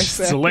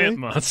 exactly. It's a lamp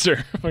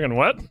monster. Fucking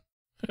what?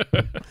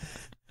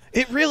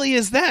 It really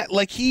is that.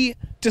 Like, he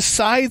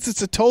decides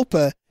it's a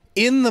tulpa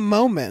in the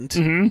moment,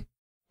 and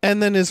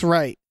then is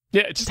right.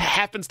 Yeah, it just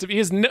happens to be.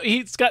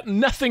 He's got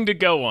nothing to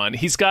go on.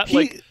 He's got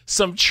like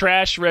some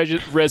trash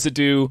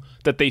residue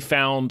that they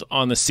found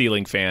on the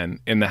ceiling fan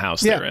in the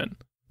house they're in.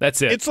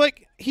 That's it. It's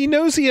like he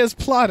knows he has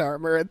plot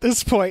armor at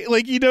this point.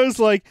 Like he knows,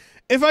 like,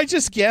 if I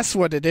just guess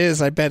what it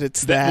is, I bet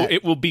it's that.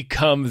 It will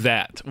become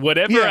that.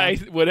 Whatever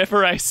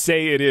I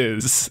say it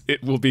is,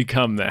 it will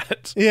become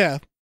that. Yeah.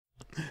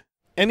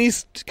 And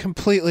he's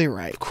completely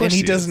right. Of course, and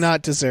he does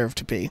not deserve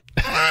to be.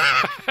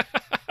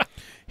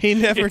 He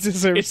never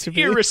deserves to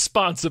be. It's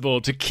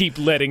irresponsible to keep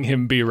letting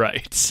him be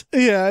right.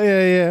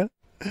 Yeah.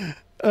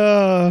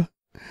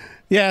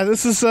 Yeah,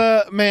 this is,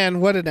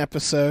 man, what an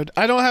episode.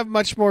 I don't have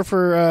much more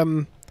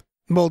for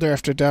Mulder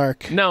After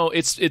Dark. No,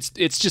 it's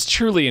just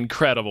truly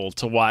incredible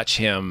to watch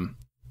him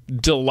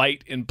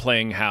delight in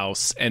playing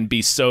house and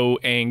be so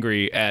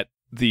angry at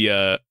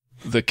the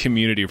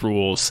community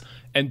rules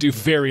and do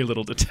very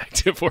little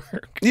detective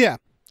work. Yeah.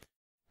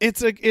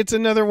 It's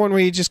another one where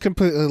he just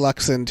completely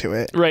lucks into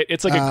it. Right.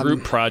 It's like a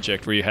group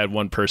project where you had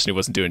one person who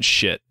wasn't doing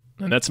shit.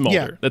 And that's Mulder.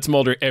 Yeah. That's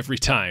Mulder every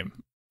time.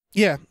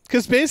 Yeah.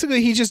 Because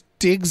basically he just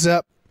digs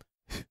up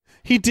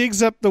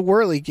the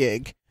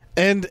whirligig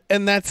and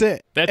that's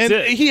it. That's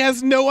it. He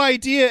has no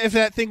idea if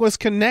that thing was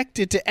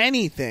connected to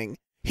anything.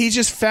 He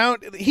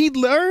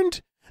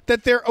learned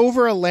that they're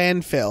over a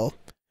landfill.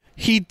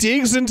 He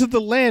digs into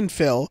the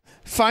landfill,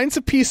 finds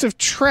a piece of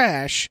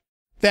trash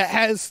that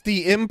has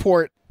the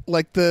import,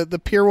 like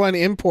the Pier 1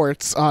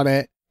 imports on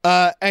it,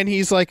 and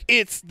he's like,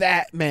 it's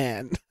that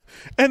man.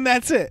 And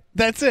that's it.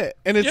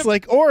 And it's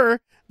like,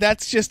 or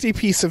that's just a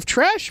piece of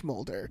trash,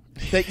 Mulder,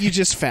 that you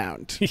just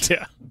found.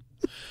 Yeah.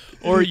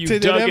 Or you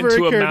dug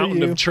into a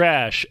mountain of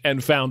trash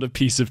and found a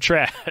piece of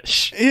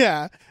trash.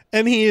 Yeah.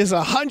 And he is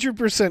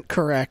 100%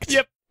 correct.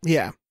 Yep.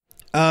 Yeah.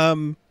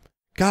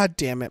 God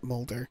damn it,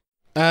 Mulder.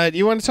 Do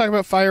you want to talk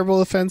about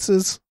fireable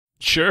offenses?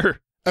 Sure.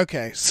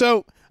 Okay,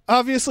 so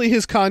obviously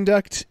his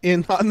conduct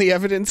on the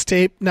evidence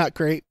tape, not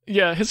great.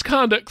 Yeah, his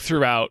conduct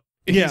throughout.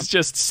 He's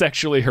just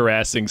sexually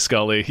harassing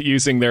Scully,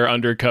 using their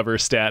undercover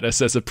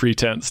status as a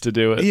pretense to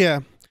do it.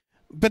 Yeah.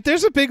 But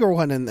there's a bigger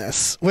one in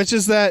this, which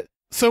is that,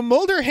 so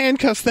Mulder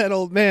handcuffs that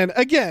old man,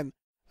 again,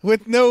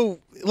 with no,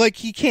 like,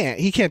 he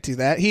can't do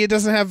that. He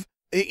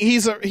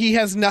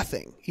has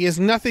nothing. He has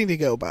nothing to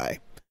go by.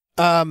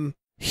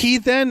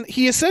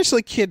 He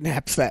essentially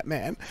kidnaps that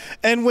man.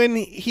 And when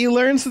he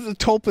learns that the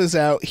tulpa's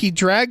out, he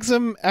drags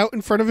him out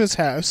in front of his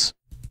house.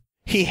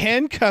 He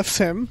handcuffs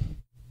him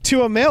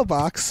to a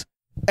mailbox,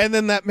 and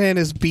then that man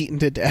is beaten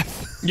to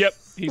death. Yep.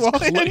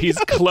 He's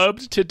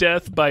clubbed to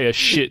death by a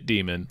shit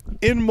demon.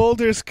 In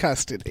Mulder's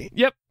custody.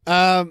 Yep.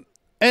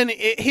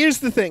 Here's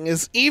the thing,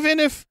 is even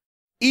if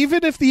the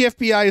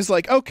FBI is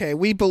like, okay,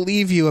 we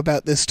believe you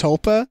about this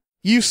tulpa,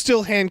 you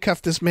still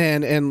handcuffed this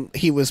man and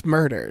he was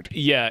murdered.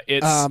 Yeah,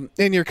 it's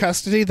in your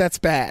custody. That's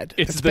bad.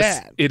 It's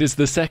bad. It is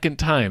the second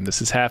time this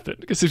has happened.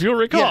 Because if you'll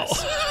recall,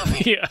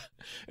 yeah,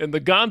 in the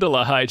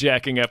gondola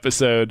hijacking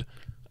episode,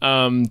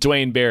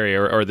 Dwayne Barry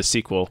or the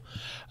sequel,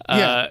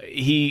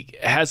 he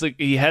has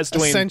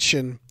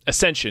Dwayne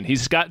Ascension.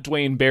 He's got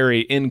Dwayne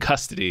Barry in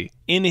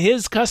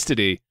his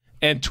custody,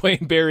 and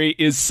Dwayne Barry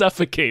is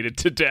suffocated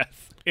to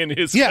death in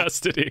his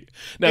custody.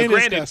 Now,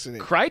 granted,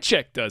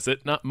 Krychek does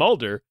it, not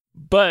Mulder.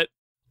 But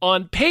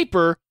on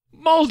paper,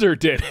 Mulder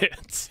did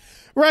it.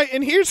 Right,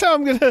 and here's how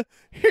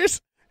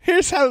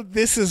here's how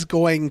this is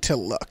going to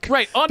look.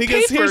 Right, on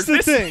because paper, here's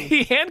the thing.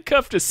 He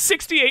handcuffed a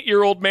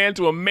 68-year-old man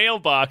to a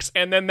mailbox,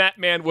 and then that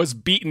man was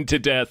beaten to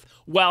death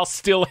while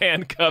still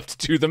handcuffed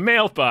to the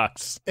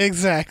mailbox.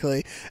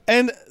 Exactly.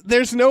 And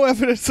there's no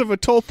evidence of a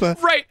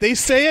tulpa. Right. They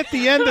say at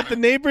the end that the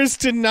neighbors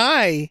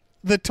deny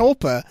the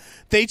tulpa.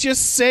 They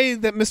just say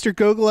that Mr.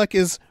 Gogolek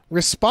is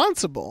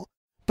responsible,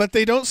 but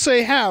they don't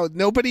say how.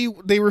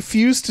 They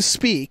refuse to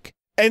speak.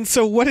 And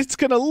so what it's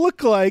going to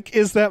look like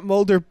is that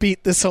Mulder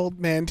beat this old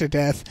man to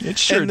death. It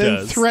sure and then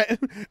does.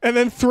 And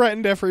then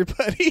threatened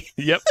everybody.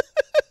 Yep.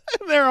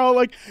 And they're all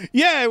like,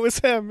 yeah, it was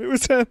him. It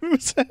was him. It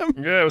was him.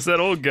 Yeah, it was that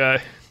old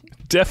guy.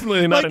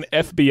 Definitely not an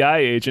FBI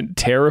agent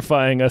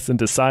terrifying us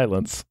into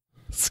silence.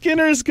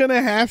 Skinner's going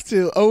to have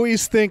to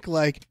always think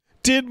like,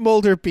 did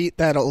Mulder beat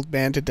that old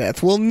man to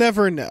death? We'll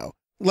never know.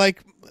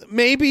 Like,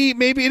 maybe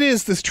it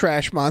is this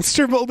trash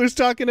monster Mulder's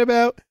talking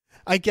about.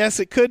 I guess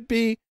it could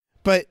be.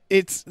 But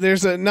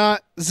there's a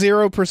not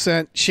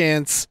 0%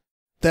 chance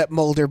that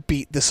Mulder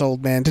beat this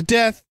old man to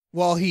death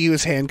while he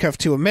was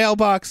handcuffed to a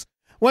mailbox.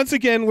 Once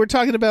again, we're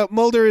talking about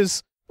Mulder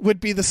would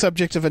be the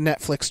subject of a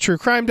Netflix true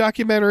crime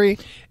documentary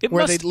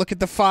they'd look at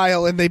the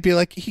file and they'd be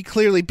like, he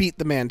clearly beat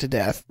the man to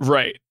death.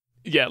 Right.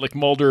 Yeah, like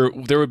Mulder,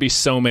 there would be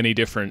so many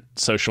different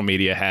social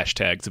media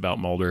hashtags about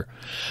Mulder.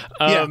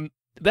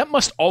 That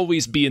must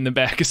always be in the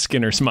back of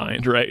Skinner's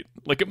mind, right?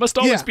 Like, it must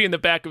always be in the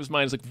back of his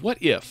mind. It's like,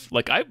 what if?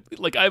 Like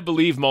I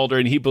believe Mulder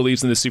and he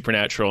believes in the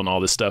supernatural and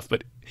all this stuff,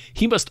 but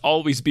he must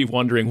always be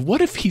wondering,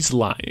 what if he's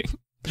lying?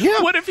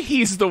 Yeah. What if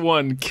he's the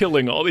one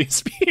killing all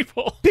these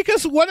people?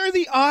 Because what are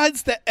the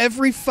odds that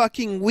every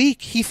fucking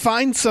week he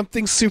finds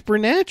something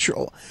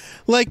supernatural?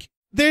 Like,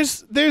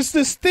 there's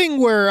this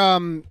thing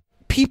where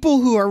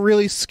people who are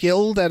really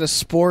skilled at a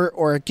sport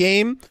or a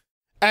game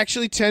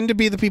actually tend to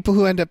be the people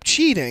who end up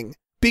cheating.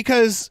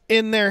 Because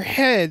in their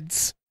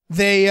heads,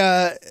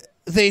 they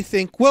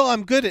think, well,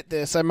 I'm good at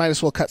this. I might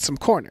as well cut some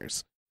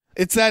corners.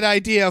 It's that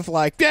idea of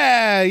like,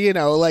 yeah,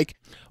 like,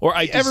 or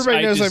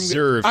everybody knows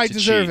I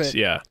deserve cheat. it.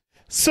 Yeah.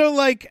 So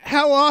like,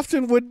 how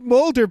often would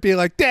Mulder be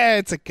like,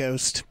 it's a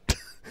ghost,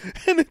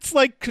 and it's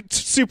like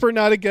super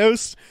not a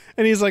ghost,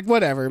 and he's like,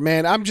 whatever,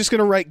 man, I'm just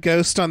gonna write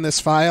ghost on this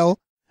file.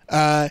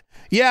 I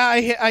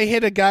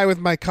hit a guy with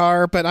my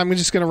car, but I'm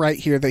just gonna write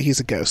here that he's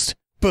a ghost.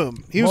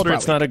 Boom. Mulder,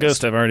 it's not a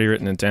ghost. I've already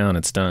written it down.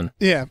 It's done.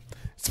 Yeah.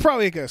 It's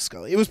probably a ghost,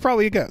 Scully. It was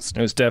probably a ghost.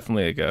 It was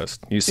definitely a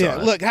ghost. You saw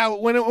it. Look,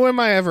 when am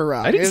I ever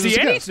wrong? I didn't see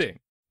anything.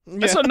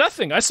 I saw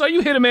nothing. I saw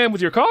you hit a man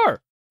with your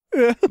car.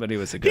 Yeah. But he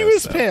was a ghost. He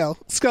was pale.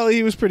 Scully,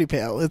 he was pretty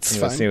pale. It's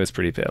fine. He was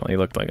pretty pale. He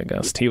looked like a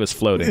ghost. He was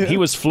floating. Yeah. He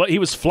was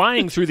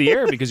flying through the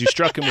air because you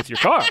struck him with your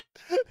car.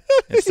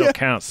 It still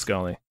counts,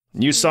 Scully.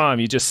 You saw him.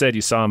 You just said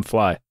you saw him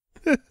fly.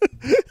 I'm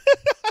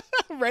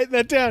writing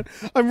that down.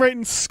 I'm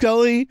writing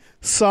Scully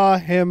saw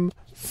him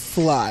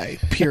fly,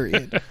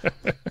 period.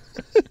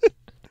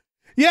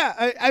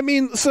 Yeah, I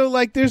mean, so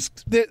like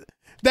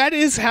that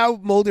is how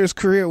Mulder's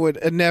career would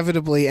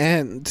inevitably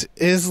end,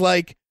 is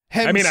like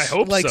him I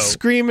hope like so.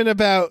 Screaming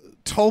about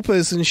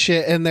tulpas and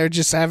shit, and they're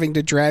just having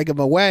to drag him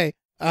away.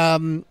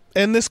 And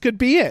this could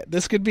be it.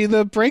 This could be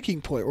the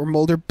breaking point where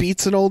Mulder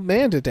beats an old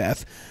man to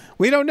death.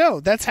 We don't know.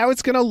 That's how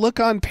it's going to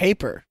look on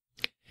paper.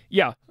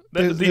 Yeah.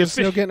 There's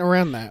no getting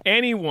around that.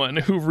 Anyone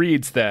who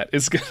reads that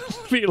is going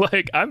to be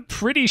like, I'm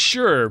pretty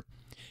sure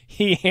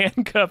he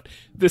handcuffed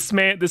this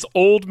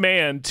old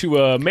man to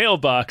a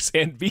mailbox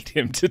and beat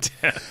him to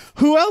death.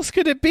 Who else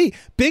could it be?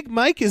 Big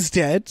Mike is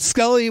dead.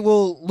 Scully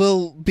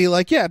will be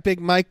like, yeah, Big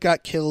Mike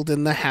got killed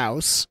in the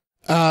house.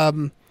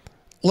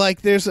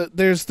 Like there's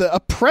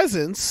a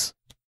presence,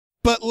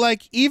 but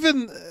like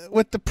even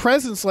with the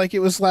presence, like it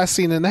was last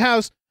seen in the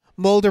house,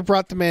 Mulder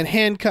brought the man,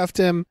 handcuffed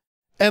him,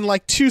 and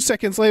like 2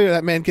 seconds later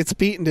that man gets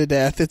beaten to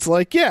death. It's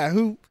like, yeah,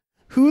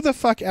 who the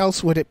fuck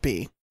else would it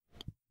be?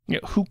 Yeah,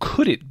 who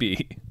could it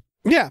be?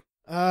 Yeah.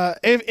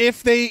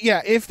 If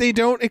they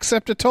don't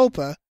accept a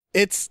tulpa,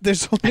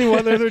 there's only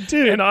one other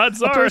dude. And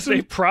odds are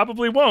they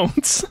probably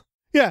won't.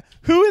 Yeah.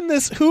 Who in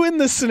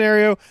this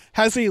scenario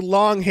has a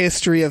long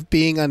history of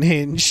being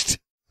unhinged?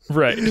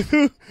 Right.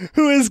 Who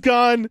has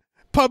gone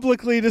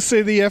publicly to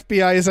say the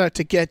FBI is out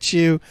to get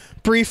you,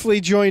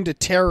 briefly joined a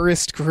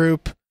terrorist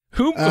group.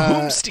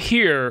 Whomst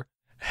here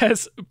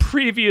has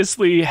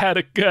previously had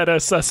a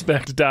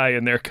suspect die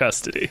in their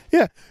custody.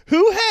 Yeah.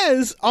 Who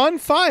has, on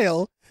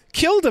file,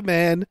 killed a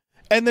man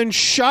and then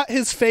shot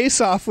his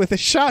face off with a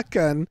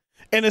shotgun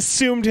and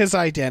assumed his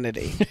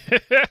identity.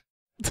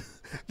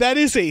 That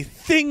is a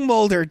thing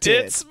Mulder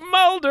did. It's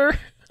Mulder.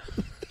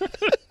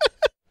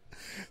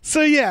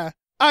 So yeah,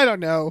 I don't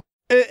know.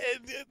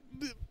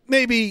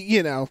 Maybe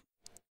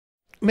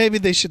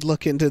they should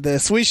look into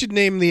this. We should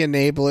name the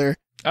enabler.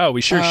 Oh,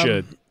 we sure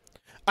should.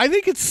 I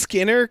think it's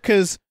Skinner,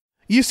 because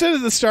you said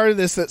at the start of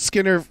this that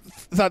Skinner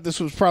thought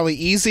this was probably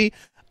easy.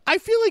 I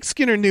feel like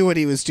Skinner knew what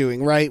he was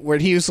doing, right? Where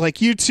he was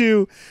like, you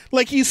two,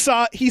 like he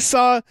saw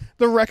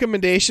the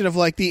recommendation of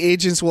like the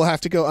agents will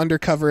have to go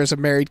undercover as a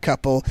married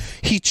couple.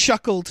 He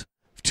chuckled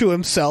to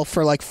himself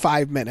for like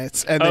 5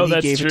 minutes and then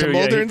he gave it to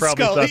Mulder and Scully.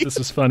 Probably thought this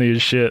was funny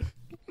as shit.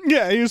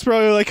 Yeah, he was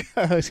probably like,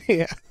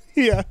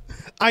 yeah.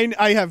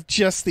 I have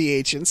just the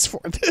agents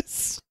for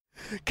this.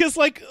 Because,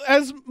 like,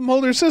 as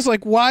Mulder says,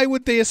 like, why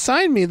would they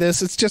assign me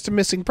this? It's just a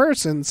missing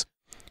persons.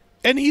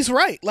 And he's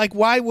right. Like,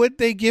 why would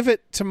they give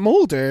it to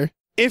Mulder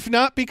if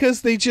not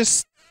because they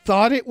just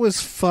thought it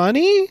was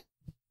funny?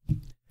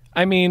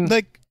 I mean,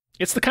 like,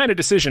 it's the kind of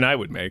decision I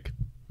would make.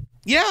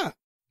 Yeah.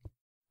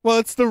 Well,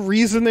 it's the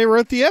reason they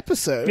wrote the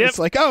episode. Yep. It's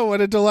like, oh,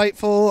 what a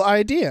delightful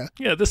idea.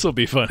 Yeah, this will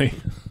be funny.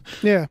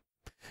 Yeah.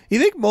 You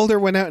think Mulder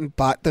went out and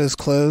bought those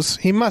clothes?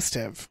 He must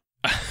have.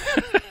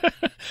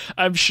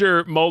 I'm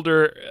sure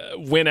Mulder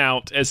went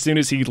out as soon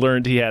as he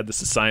learned he had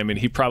this assignment.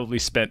 He probably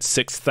spent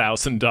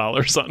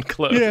 $6,000 on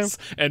clothes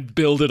and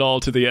billed it all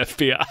to the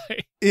FBI.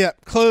 Yeah,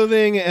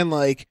 clothing and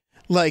like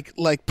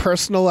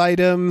personal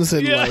items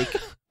and like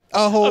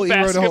a whole. He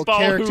wrote a whole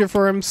character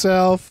for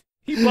himself.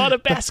 He bought a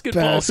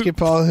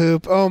basketball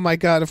hoop. Oh my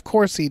god! Of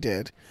course he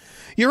did.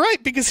 You're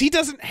right, because he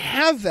doesn't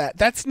have that.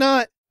 That's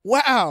not.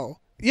 Wow.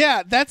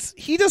 Yeah,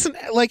 he doesn't,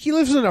 like, he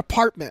lives in an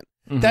apartment.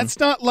 Mm-hmm. That's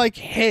not like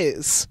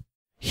his.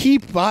 He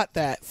bought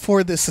that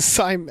for this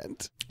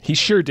assignment. He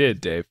sure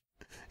did, Dave.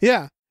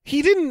 Yeah.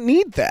 He didn't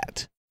need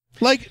that.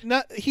 Like,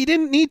 he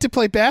didn't need to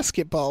play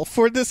basketball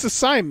for this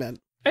assignment.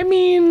 I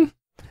mean,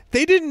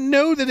 they didn't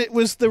know that it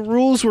was the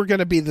rules were going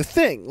to be the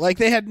thing. Like,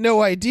 they had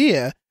no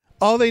idea.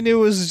 All they knew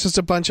was just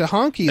a bunch of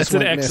honkies. That's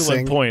an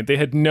excellent point. They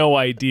had no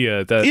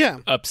idea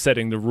that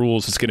upsetting the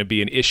rules was going to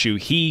be an issue.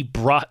 He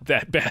brought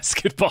that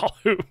basketball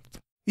hoop.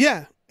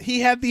 Yeah, he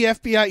had the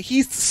FBI.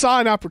 He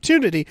saw an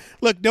opportunity.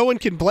 Look, no one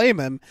can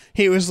blame him.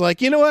 He was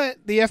like, you know what?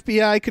 The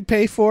FBI could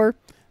pay for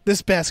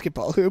this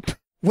basketball hoop.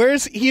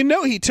 Where's,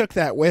 he took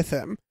that with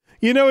him.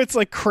 It's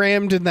like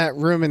crammed in that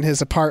room in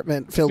his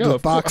apartment filled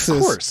with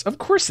boxes. Of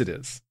course it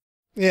is.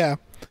 Yeah.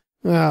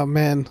 Oh,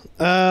 man.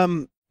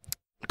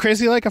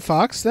 Crazy Like a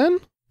Fox, then?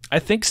 I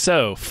think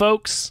so.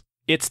 Folks,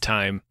 it's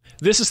time.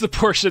 This is the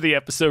portion of the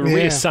episode where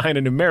we assign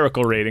a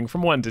numerical rating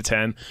from 1 to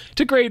 10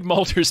 to grade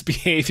Mulder's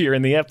behavior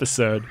in the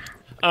episode.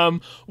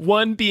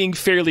 1 being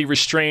fairly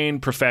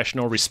restrained,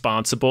 professional,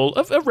 responsible,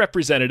 a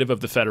representative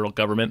of the federal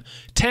government.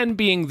 10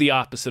 being the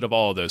opposite of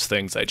all of those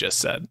things I just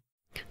said.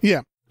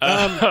 Yeah.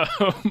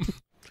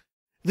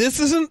 This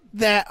isn't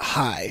that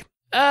high.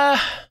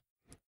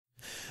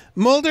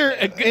 Mulder,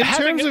 in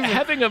terms of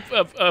having a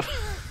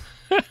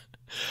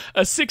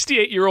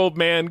 68-year-old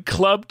man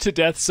clubbed to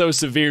death so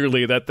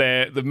severely that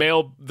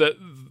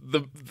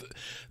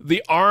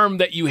the arm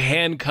that you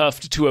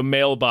handcuffed to a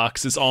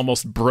mailbox is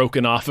almost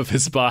broken off of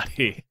his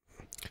body.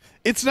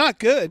 It's not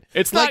good.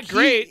 It's not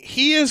great.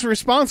 He is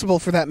responsible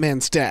for that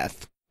man's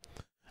death.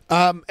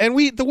 And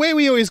the way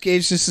we always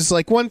gauge this is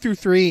like 1 through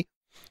 3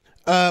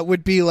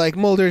 would be like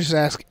Mulder's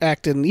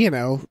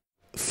acting,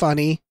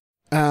 funny.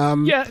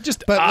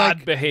 Just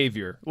odd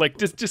behavior. Like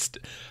just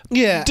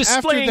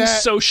displaying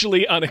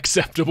socially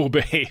unacceptable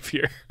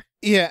behavior.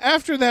 Yeah,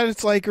 after that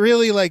it's like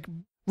really like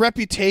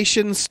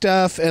reputation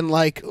stuff and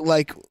like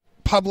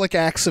public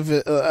acts of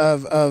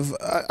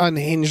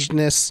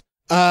unhingedness.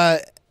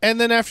 And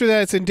then after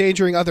that it's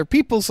endangering other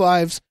people's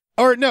lives.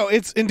 Or no,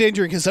 it's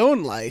endangering his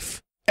own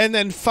life. And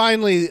then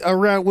finally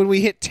around when we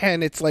hit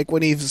 10, it's like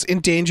when he's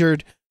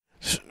endangered,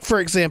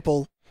 for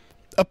example,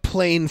 a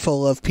plane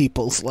full of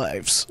people's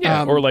lives.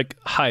 Yeah, or like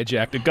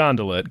hijacked a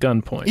gondola at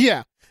gunpoint.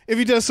 Yeah, if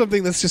he does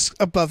something that's just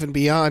above and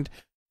beyond.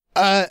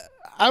 I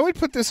would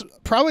put this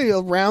probably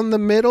around the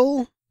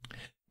middle.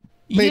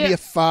 Maybe a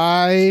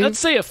 5. Let's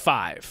say a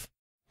 5.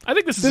 I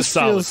think this is a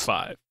solid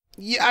 5.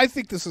 Yeah, I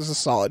think this is a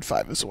solid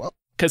 5 as well.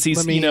 Because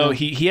he's,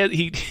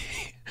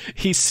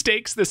 he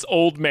stakes this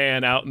old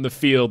man out in the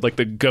field like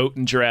the goat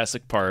in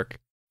Jurassic Park.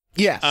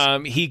 Yes.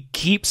 He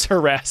keeps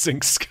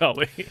harassing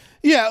Scully.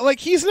 Yeah, like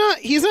he's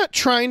not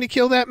trying to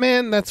kill that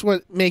man. That's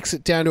what makes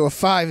it down to a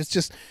 5. It's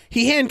just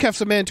he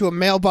handcuffs a man to a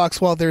mailbox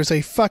while there's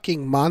a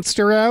fucking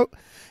monster out,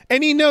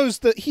 and he knows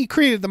that he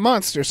created the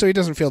monster, so he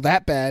doesn't feel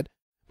that bad.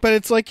 But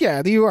it's like,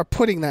 yeah, you are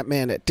putting that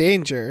man at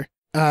danger.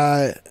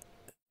 I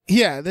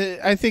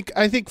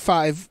think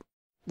 5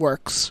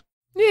 works.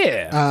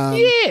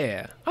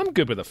 Yeah, I'm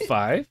good with a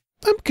 5.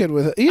 I'm good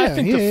with it. Yeah, I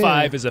think the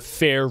 5 is a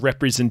fair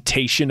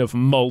representation of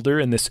Mulder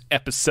in this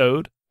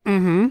episode.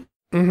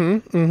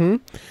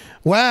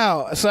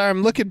 Wow. So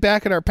I'm looking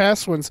back at our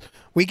past ones.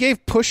 We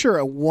gave Pusher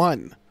a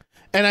 1.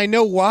 And I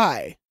know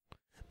why.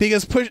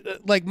 Because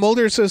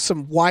Mulder says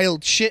some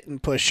wild shit in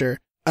Pusher.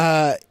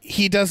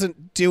 He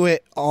doesn't do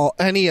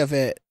any of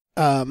it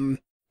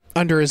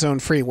under his own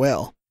free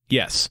will.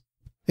 Yes.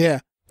 Yeah.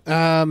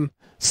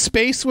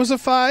 Space was a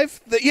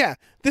 5.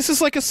 This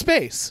is like a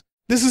space.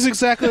 This is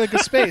exactly like a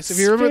space. If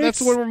you remember, that's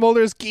the one where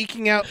Mulder is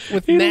geeking out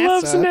with NASA. He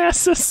loves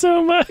NASA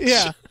so much.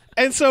 Yeah.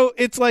 And so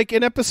it's like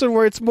an episode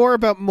where it's more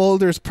about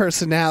Mulder's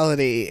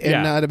personality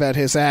and not about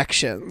his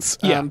actions.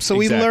 So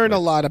we learn a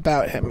lot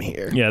about him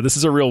here. Yeah, this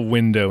is a real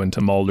window into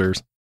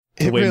Mulder's.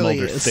 The way really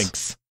Mulder is.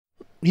 thinks.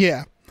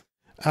 Yeah.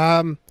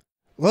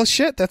 Well,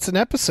 shit, that's an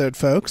episode,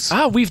 folks.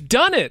 We've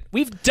done it.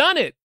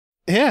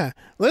 Yeah.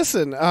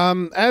 Listen,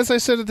 as I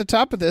said at the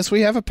top of this,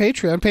 we have a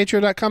Patreon,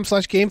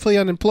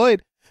 patreon.com/gamefullyunemployed.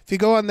 If you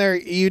go on there,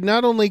 you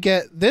not only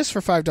get this for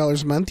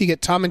 $5 a month, you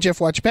get Tom and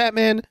Jeff Watch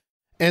Batman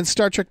and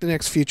Star Trek The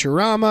Next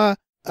Futurama.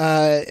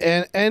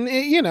 And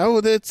you know,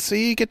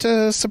 you get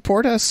to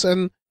support us,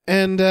 and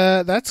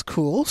that's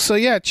cool. So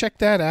yeah, check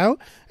that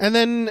out. And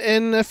then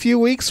in a few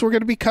weeks, we're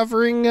going to be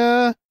covering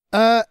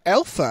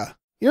Alpha.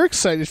 You're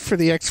excited for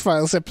the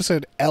X-Files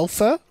episode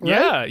Alpha, right?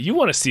 Yeah, you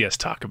want to see us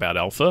talk about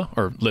Alpha,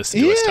 or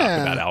listen to us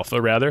talk about Alpha,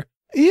 rather.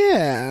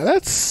 Yeah,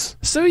 that's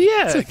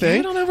a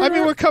thing. I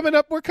mean, we're coming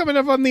up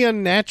on The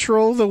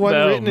Unnatural, the one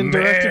written and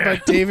directed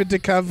by David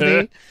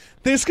Duchovny.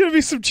 There's going to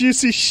be some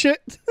juicy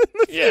shit.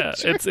 Yeah,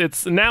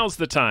 it's now's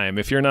the time.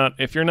 If you're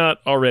not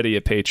already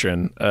a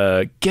patron,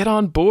 get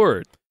on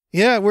board.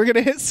 Yeah, we're going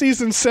to hit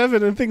season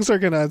 7 and things are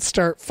going to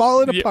start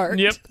falling apart.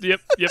 Yep.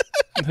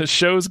 The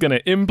show's going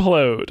to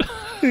implode.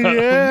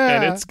 Yeah.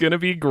 And it's going to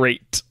be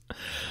great.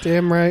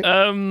 Damn right.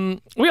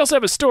 We also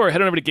have a store.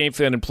 Head on over to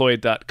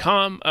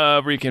GameFanUnemployed.com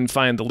where you can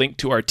find the link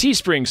to our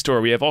Teespring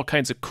store. We have all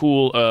kinds of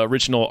cool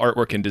original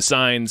artwork and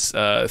designs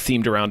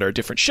themed around our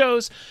different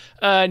shows.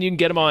 And you can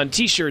get them on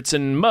t-shirts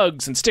and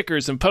mugs and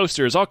stickers and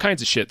posters, all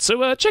kinds of shit.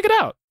 So check it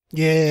out.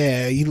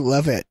 Yeah, you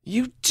love it.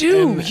 You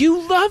do.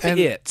 You love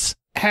it.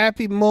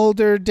 Happy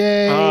Mulder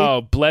Day.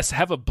 Oh,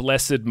 have a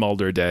blessed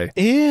Mulder Day.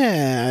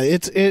 Yeah,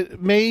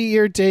 may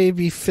your day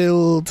be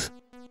filled.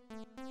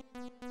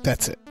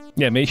 That's it.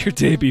 Yeah, may your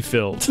day be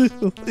filled.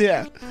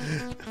 Yeah.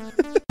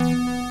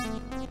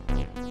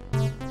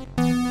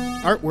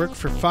 Artwork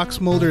for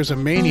Fox Mulder's A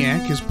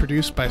Maniac is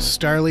produced by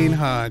Starlene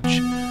Hodge.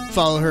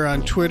 Follow her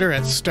on Twitter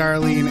at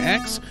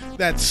StarleneX,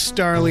 that's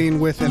Starlene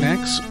with an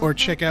X, or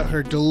check out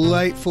her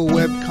delightful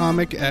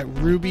webcomic at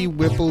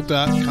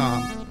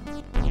rubywhipple.com.